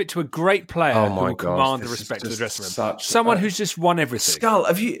 Just give it to a great player who will command the respect of the dressing room. Someone who's just won everything. Skull,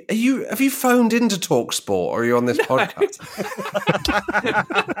 have you phoned into TalkSport, or are you on this podcast?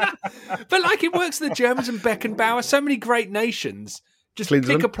 But it works for the Germans and Beckenbauer, so many great nations. Just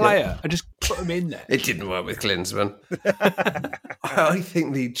pick a player and just put them in there. It didn't work with Klinsmann. I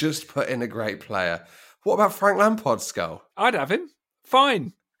think they just put in a great player. What about Frank Lampard, Skull? I'd have him.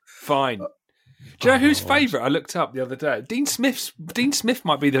 Fine. Do you know who's favourite? I looked up the other day. Dean Smith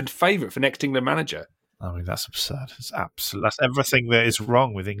might be the favourite for next England manager. I mean, that's absurd. It's absolute. That's everything that is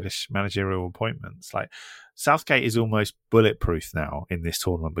wrong with English managerial appointments. Like, Southgate is almost bulletproof now in this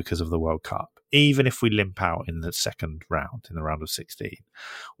tournament because of the World Cup. Even if we limp out in the second round, in the round of 16,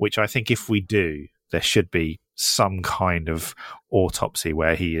 which I think if we do, there should be some kind of autopsy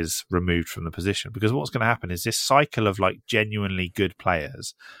where he is removed from the position. Because what's going to happen is this cycle of like genuinely good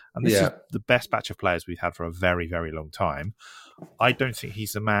players, and this is the best batch of players we've had for a very, very long time. I don't think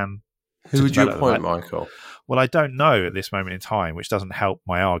he's the man. Who would you appoint, Michael? Well, I don't know at this moment in time, which doesn't help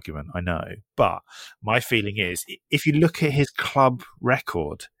my argument, I know. But my feeling is, if you look at his club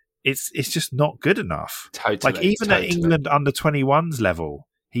record, it's just not good enough. Totally. Like, even at England under 21s level,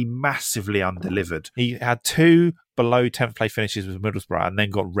 he massively undelivered. He had 2 below 10th place finishes with Middlesbrough and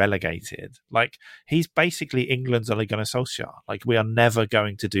then got relegated. Like, he's basically England's Ole Gunnar Solskjaer. Like, we are never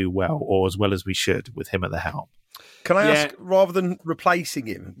going to do well or as well as we should with him at the helm. Can I ask, rather than replacing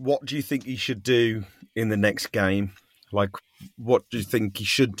him, what do you think he should do in the next game? Like, what do you think he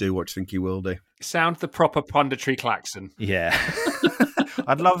should do? What do you think he will do? Sound the proper punditry klaxon. Yeah.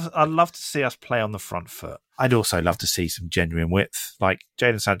 I'd love to see us play on the front foot. I'd also love to see some genuine width. Like,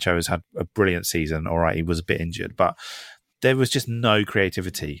 Jadon Sancho has had a brilliant season. All right, he was a bit injured, but there was just no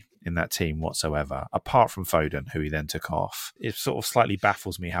creativity in that team whatsoever, apart from Foden, who he then took off. It sort of slightly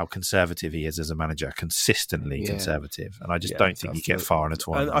baffles me how conservative he is as a manager, consistently conservative. And I just don't think you get far in a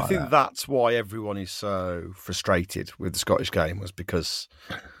tournament. And I think that's why everyone is so frustrated with the Scottish game, was because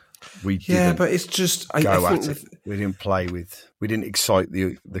we didn't but it's just we didn't play with, we didn't excite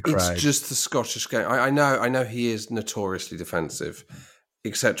the crowd. It's just the Scottish game. I know he is notoriously defensive,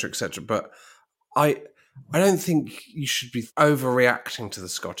 etc., but I don't think you should be overreacting to the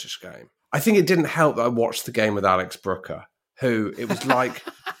Scottish game. I think it didn't help that I watched the game with Alex Brooker, who it was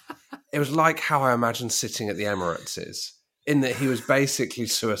like how I imagine sitting at the Emirates is, in that he was basically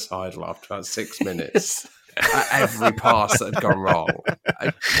suicidal after about 6 minutes at every pass that had gone wrong.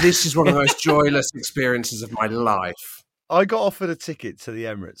 This is one of the most joyless experiences of my life. I got offered a ticket to the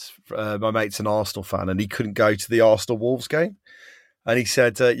Emirates. My mate's an Arsenal fan, and he couldn't go to the Arsenal Wolves game. And he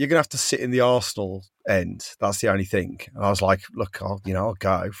said, you're going to have to sit in the Arsenal end. That's the only thing. And I was like, look, I'll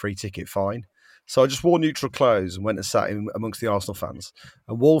go. Free ticket, fine. So I just wore neutral clothes and went and sat in amongst the Arsenal fans.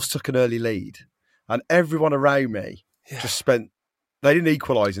 And Wolves took an early lead. And everyone around me just spent... They didn't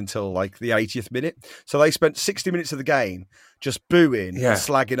equalise until like the 80th minute. So they spent 60 minutes of the game just booing and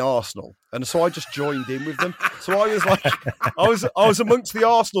slagging Arsenal. And so I just joined in with them. So I was like, I was amongst the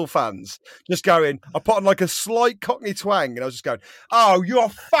Arsenal fans just going, I put on like a slight Cockney twang and I was just going, oh, you're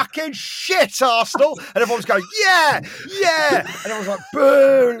fucking shit, Arsenal. And everyone was going, yeah. And I was like,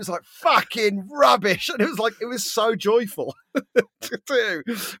 boo. And it was like, fucking rubbish. And it was so joyful to do.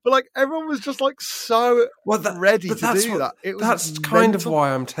 But like, everyone was just like so ready to do that. That's kind of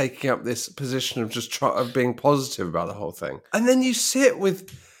why I'm taking up this position of just of being positive about the whole thing. And then you sit with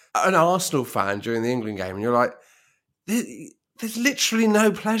an Arsenal fan during the England game and you're like, there's literally no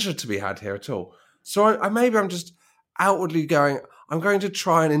pleasure to be had here at all. So I'm just outwardly going, I'm going to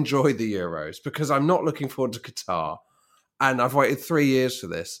try and enjoy the Euros because I'm not looking forward to Qatar. And I've waited 3 years for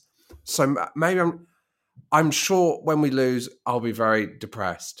this. So maybe I'm sure when we lose, I'll be very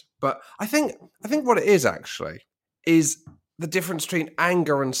depressed. But I think what it is actually is the difference between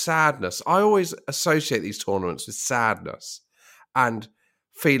anger and sadness. I always associate these tournaments with sadness and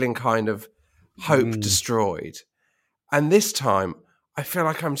feeling kind of hope destroyed. And this time, I feel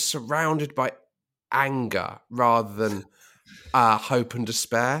like I'm surrounded by anger rather than hope and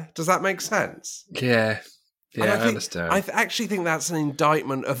despair. Does that make sense? Yeah. Yeah, I understand. I actually think that's an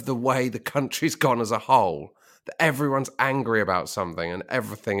indictment of the way the country's gone as a whole. That everyone's angry about something and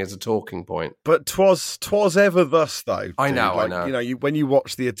everything is a talking point. But 'twas ever thus, though. Dude. I know. You know, when you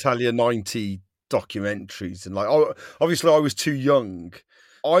watch the Italia 90 documentaries and obviously I was too young.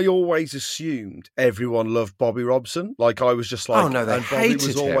 I always assumed everyone loved Bobby Robson. Like I was just like, oh no, they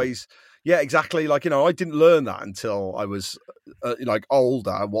hated him. Yeah, exactly. Like, I didn't learn that until I was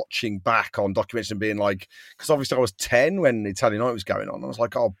older, watching back on documentaries and being like, because obviously I was 10 when Italian Night was going on. I was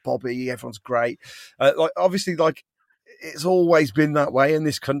like, oh, Bobby, everyone's great. Obviously, it's always been that way in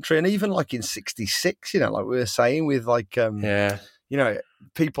this country. And even like in 66, like we were saying with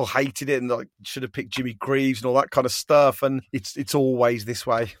people hated it and like should have picked Jimmy Greaves and all that kind of stuff. And it's always this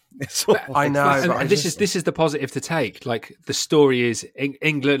way. I know. And this is the positive to take. Like the story is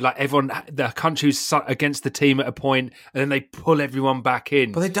England, like everyone, the country's against the team at a point, and then they pull everyone back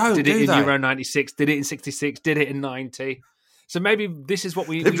in. But they don't. Did it in Euro 96, did it in 66, did it in 90. So maybe this is what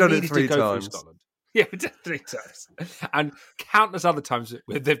we They've done needed it 3 to go times. through Scotland. Yeah, we did 3 times. And countless other times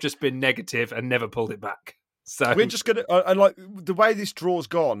where they've just been negative and never pulled it back. So we're just gonna, and like the way this draw's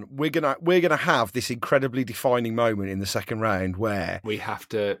gone, we're gonna have this incredibly defining moment in the second round where we have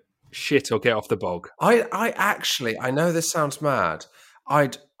to shit or get off the bog. I know this sounds mad.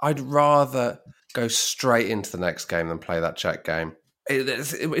 I'd rather go straight into the next game than play that Czech game.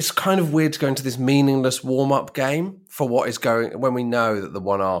 It's kind of weird to go into this meaningless warm-up game for what is going when we know that the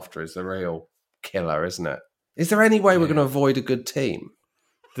one after is the real killer, isn't it? Is there any way we're going to avoid a good team?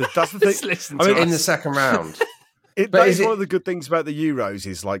 That's the thing. I mean, in the second round. That is one of the good things about the Euros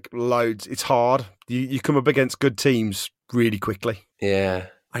is like loads. It's hard. You come up against good teams really quickly. Yeah.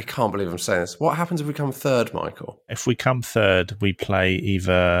 I can't believe I'm saying this. What happens if we come third, Michael? If we come third, we play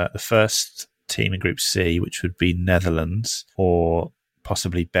either the first team in Group C, which would be Netherlands, or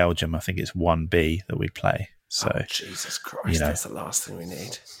possibly Belgium. I think it's 1B that we play. So, Jesus Christ, that's the last thing we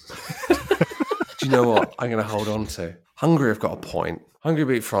need. Do you know what I'm going to hold on to? Hungary have got a point. Hungary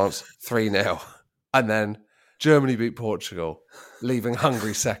beat France 3-0. And then Germany beat Portugal, leaving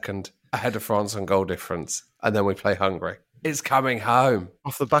Hungary second, ahead of France on goal difference. And then we play Hungary. It's coming home.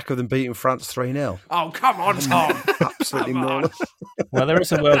 Off the back of them beating France 3-0. Oh, come on, Tom. Absolutely flawless. Well, there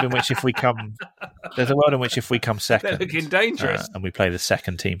is a world in which if we come second, they're looking dangerous, and we play the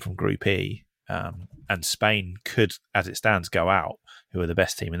second team from Group E, and Spain could, as it stands, go out, who are the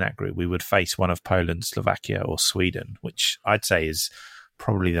best team in that group. We would face one of Poland, Slovakia, or Sweden, which I'd say is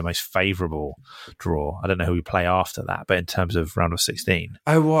probably the most favourable draw. I don't know who we play after that, but in terms of round of 16.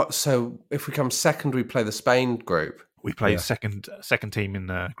 Oh, what? So if we come second, we play the Spain group? We play second team in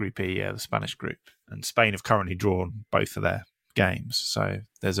Group E, the Spanish group. And Spain have currently drawn both of their games. So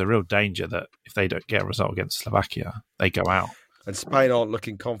there's a real danger that if they don't get a result against Slovakia, they go out. And Spain aren't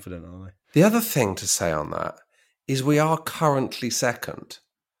looking confident, are they? The other thing to say on that is we are currently second.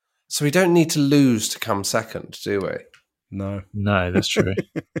 So we don't need to lose to come second, do we? No, that's true.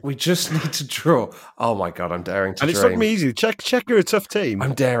 We just need to draw. Oh my God, I'm daring to dream. And it's not me easy. Czech are a tough team.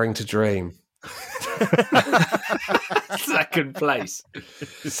 I'm daring to dream. Second place.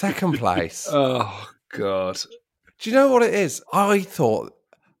 Oh, God. Do you know what it is? I thought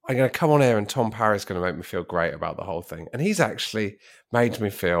I'm going to come on here and Tom Parry's going to make me feel great about the whole thing. And he's actually made me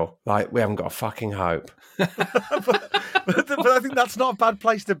feel like we haven't got a fucking hope. but I think that's not a bad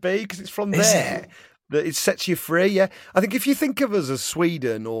place to be because it's from there that it sets you free. Yeah, I think if you think of us as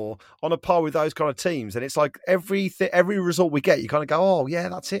Sweden or on a par with those kind of teams, then it's like every result we get, you kind of go, oh yeah,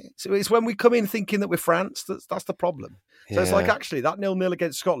 that's it. So it's when we come in thinking that we're France that's the problem. So it's like actually that 0-0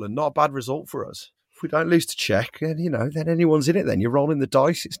 against Scotland, not a bad result for us. If we don't lose to Czech, then anyone's in it. Then you're rolling the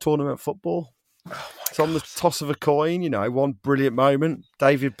dice. It's tournament football. It's on the toss of a coin. One brilliant moment.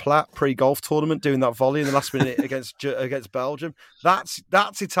 David Platt pre-golf tournament doing that volley in the last minute against Belgium. That's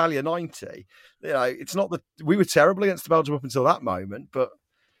Italia 90. It's not that we were terrible against Belgium up until that moment, but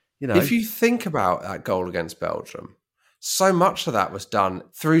if you think about that goal against Belgium, so much of that was done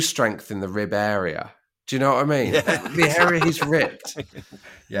through strength in the rib area. Do you know what I mean? Yeah. The area he's ripped.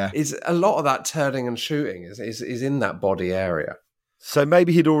 Yeah, is a lot of that turning and shooting is in that body area. So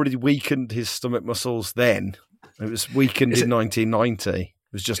maybe he'd already weakened his stomach muscles then. It was weakened in 1990. It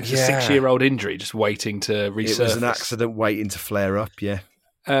was just a 6-year-old injury just waiting to resurface. It was an accident waiting to flare up, yeah.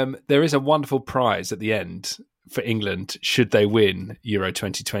 There is a wonderful prize at the end for England should they win Euro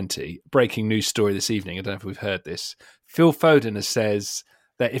 2020. Breaking news story this evening. I don't know if we've heard this. Phil Foden says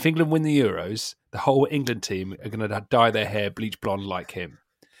that if England win the Euros, the whole England team are going to dye their hair bleach blonde like him.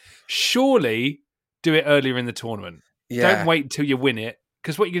 Surely do it earlier in the tournament. Yeah. Don't wait until you win it,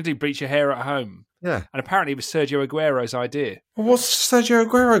 because what are you going to do, bleach your hair at home? Yeah. And apparently it was Sergio Aguero's idea. Well, what's Sergio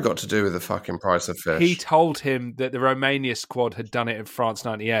Aguero got to do with the fucking price of fish? He told him that the Romania squad had done it in France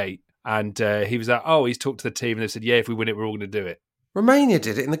 98, and he was like, he's talked to the team, and they said, yeah, if we win it, we're all going to do it. Romania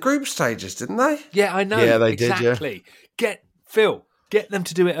did it in the group stages, didn't they? Yeah, I know. Yeah, they exactly. did, yeah. Get them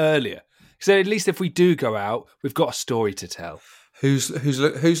to do it earlier. So at least if we do go out, we've got a story to tell. Who's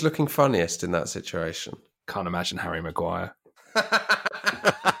looking funniest in that situation? Can't imagine Harry Maguire.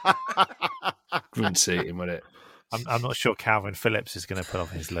 Wouldn't suit him, would it? I'm not sure Calvin Phillips is going to put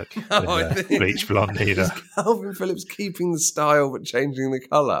off his look with bleach blonde either. Is Calvin Phillips keeping the style but changing the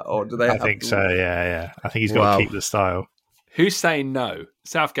colour, or do they? I think so. Yeah. I think he's got to keep the style. Who's saying no?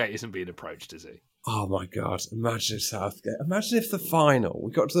 Southgate isn't being approached, is he? Oh my God! Imagine if Southgate. Imagine if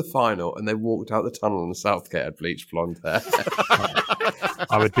we got to the final and they walked out the tunnel and Southgate had bleached blonde hair.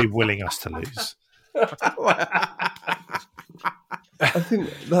 I would be willing us to lose. I think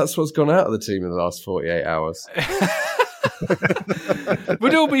that's what's gone out of the team in the last 48 hours.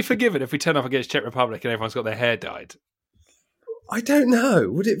 Would all be forgiven if we turn up against Czech Republic and everyone's got their hair dyed? I don't know.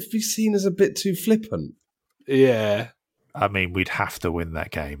 Would it be seen as a bit too flippant? Yeah. I mean, we'd have to win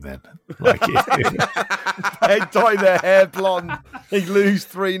that game then. Like, They'd dye their hair blonde. He'd lose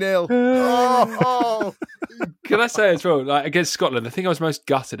 3-0. Oh. Can I say as well, like against Scotland, the thing I was most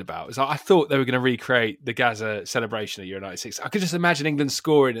gutted about is I thought they were going to recreate the Gaza celebration at Euro 96. I could just imagine England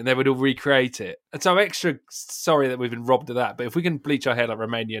scoring and they would all recreate it. And so I'm extra sorry that we've been robbed of that. But if we can bleach our hair like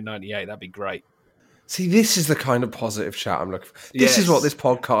Romania in 98, that'd be great. See, this is the kind of positive chat I'm looking for. This is what this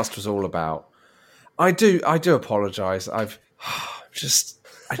podcast was all about. I do apologise. I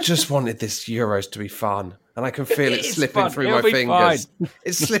just wanted this Euros to be fun, and I can feel it slipping through my fingers.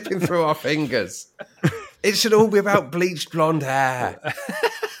 It's slipping through our fingers. It should all be about bleached blonde hair.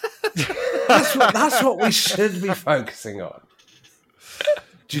 That's what we should be focusing on.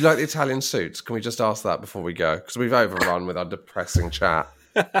 Do you like the Italian suits? Can we just ask that before we go? Because we've overrun with our depressing chat.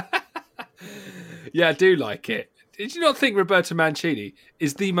 Yeah, I do like it. Did you not think Roberto Mancini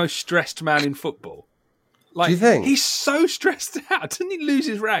is the most stressed man in football? Like, do you think? He's so stressed out. Doesn't he lose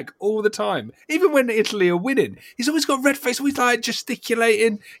his rag all the time? Even when Italy are winning, he's always got a red face, always like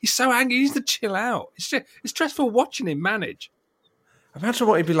gesticulating. He's so angry. He needs to chill out. It's stressful watching him manage. Imagine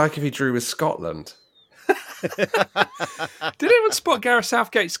what he'd be like if he drew with Scotland. Did anyone spot Gareth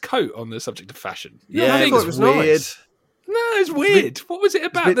Southgate's coat on the subject of fashion? Yeah, I thought it was weird. Nice. No, it's weird. What was it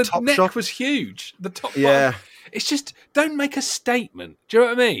about? The neck was huge. The top button. It's just, don't make a statement. Do you know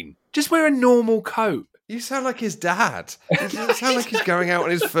what I mean? Just wear a normal coat. You sound like his dad. You sound like he's going out on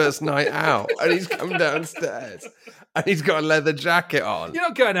his first night out and he's come downstairs and he's got a leather jacket on. You're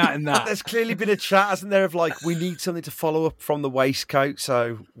not going out in that. There's clearly been a chat, hasn't there, of like, we need something to follow up from the waistcoat.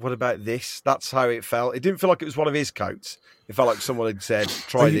 So what about this? That's how it felt. It didn't feel like it was one of his coats. It felt like someone had said,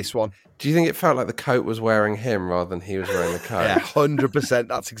 try this one. Do you think it felt like the coat was wearing him rather than he was wearing the coat? Yeah, 100%.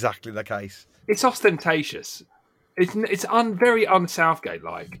 That's exactly the case. It's ostentatious. It's very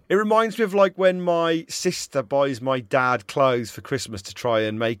un-Southgate-like. It reminds me of like when my sister buys my dad clothes for Christmas to try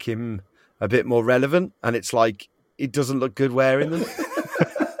and make him a bit more relevant. And it's like, it doesn't look good wearing them.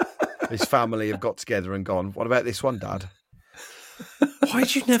 His family have got together and gone, what about this one, Dad?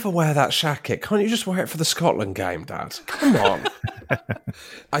 Why'd you never wear that jacket? Can't you just wear it for the Scotland game, Dad? Come on.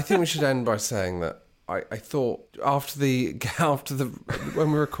 I think we should end by saying that I thought after the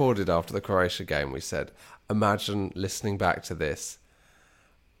when we recorded after the Croatia game, we said, imagine listening back to this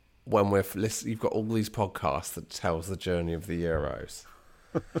when you've got all these podcasts that tells the journey of the Euros,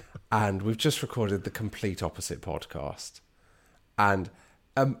 and we've just recorded the complete opposite podcast, and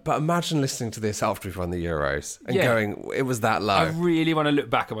but imagine listening to this after we've won the Euros and going, it was that low. I really want to look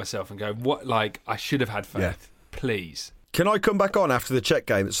back at myself and go, what? Like, I should have had faith. Yeah. Please. Can I come back on after the Czech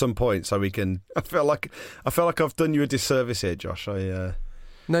game at some point so we can? I feel like I've done you a disservice here, Josh. No,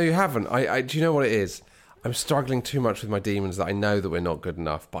 you haven't. Do you know what it is? I'm struggling too much with my demons that I know that we're not good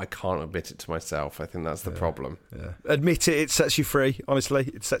enough, but I can't admit it to myself. I think that's the problem. Yeah. Admit it. It sets you free.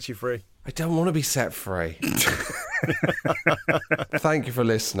 Honestly, it sets you free. I don't want to be set free. Thank you for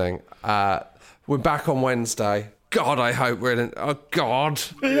listening. We're back on Wednesday. God, I hope we're in. Oh God,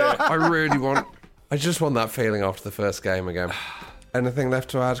 I really want. I just want that feeling after the first game again. Anything left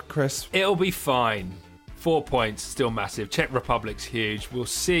to add, Chris? It'll be fine. 4 points, still massive. Czech Republic's huge. We'll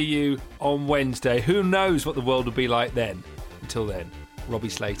see you on Wednesday. Who knows what the world will be like then? Until then, Robbie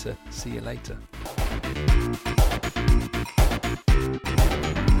Slater, see you later.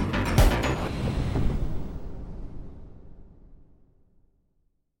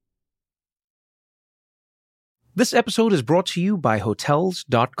 This episode is brought to you by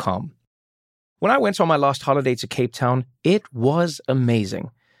Hotels.com. When I went on my last holiday to Cape Town, it was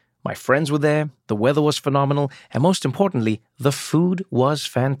amazing. My friends were there, the weather was phenomenal, and most importantly, the food was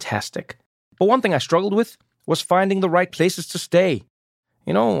fantastic. But one thing I struggled with was finding the right places to stay.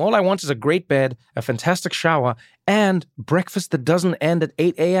 You know, all I want is a great bed, a fantastic shower, and breakfast that doesn't end at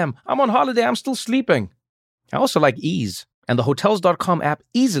 8 a.m. I'm on holiday, I'm still sleeping. I also like ease, and the Hotels.com app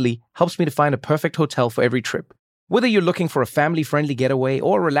easily helps me to find a perfect hotel for every trip. Whether you're looking for a family-friendly getaway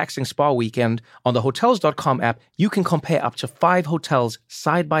or a relaxing spa weekend, on the Hotels.com app, you can compare up to 5 hotels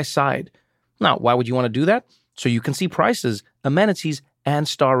side by side. Now, why would you want to do that? So you can see prices, amenities, and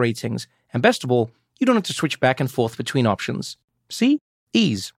star ratings. And best of all, you don't have to switch back and forth between options. See?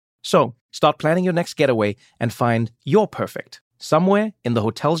 Ease. So, start planning your next getaway and find your perfect somewhere in the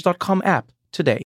Hotels.com app today.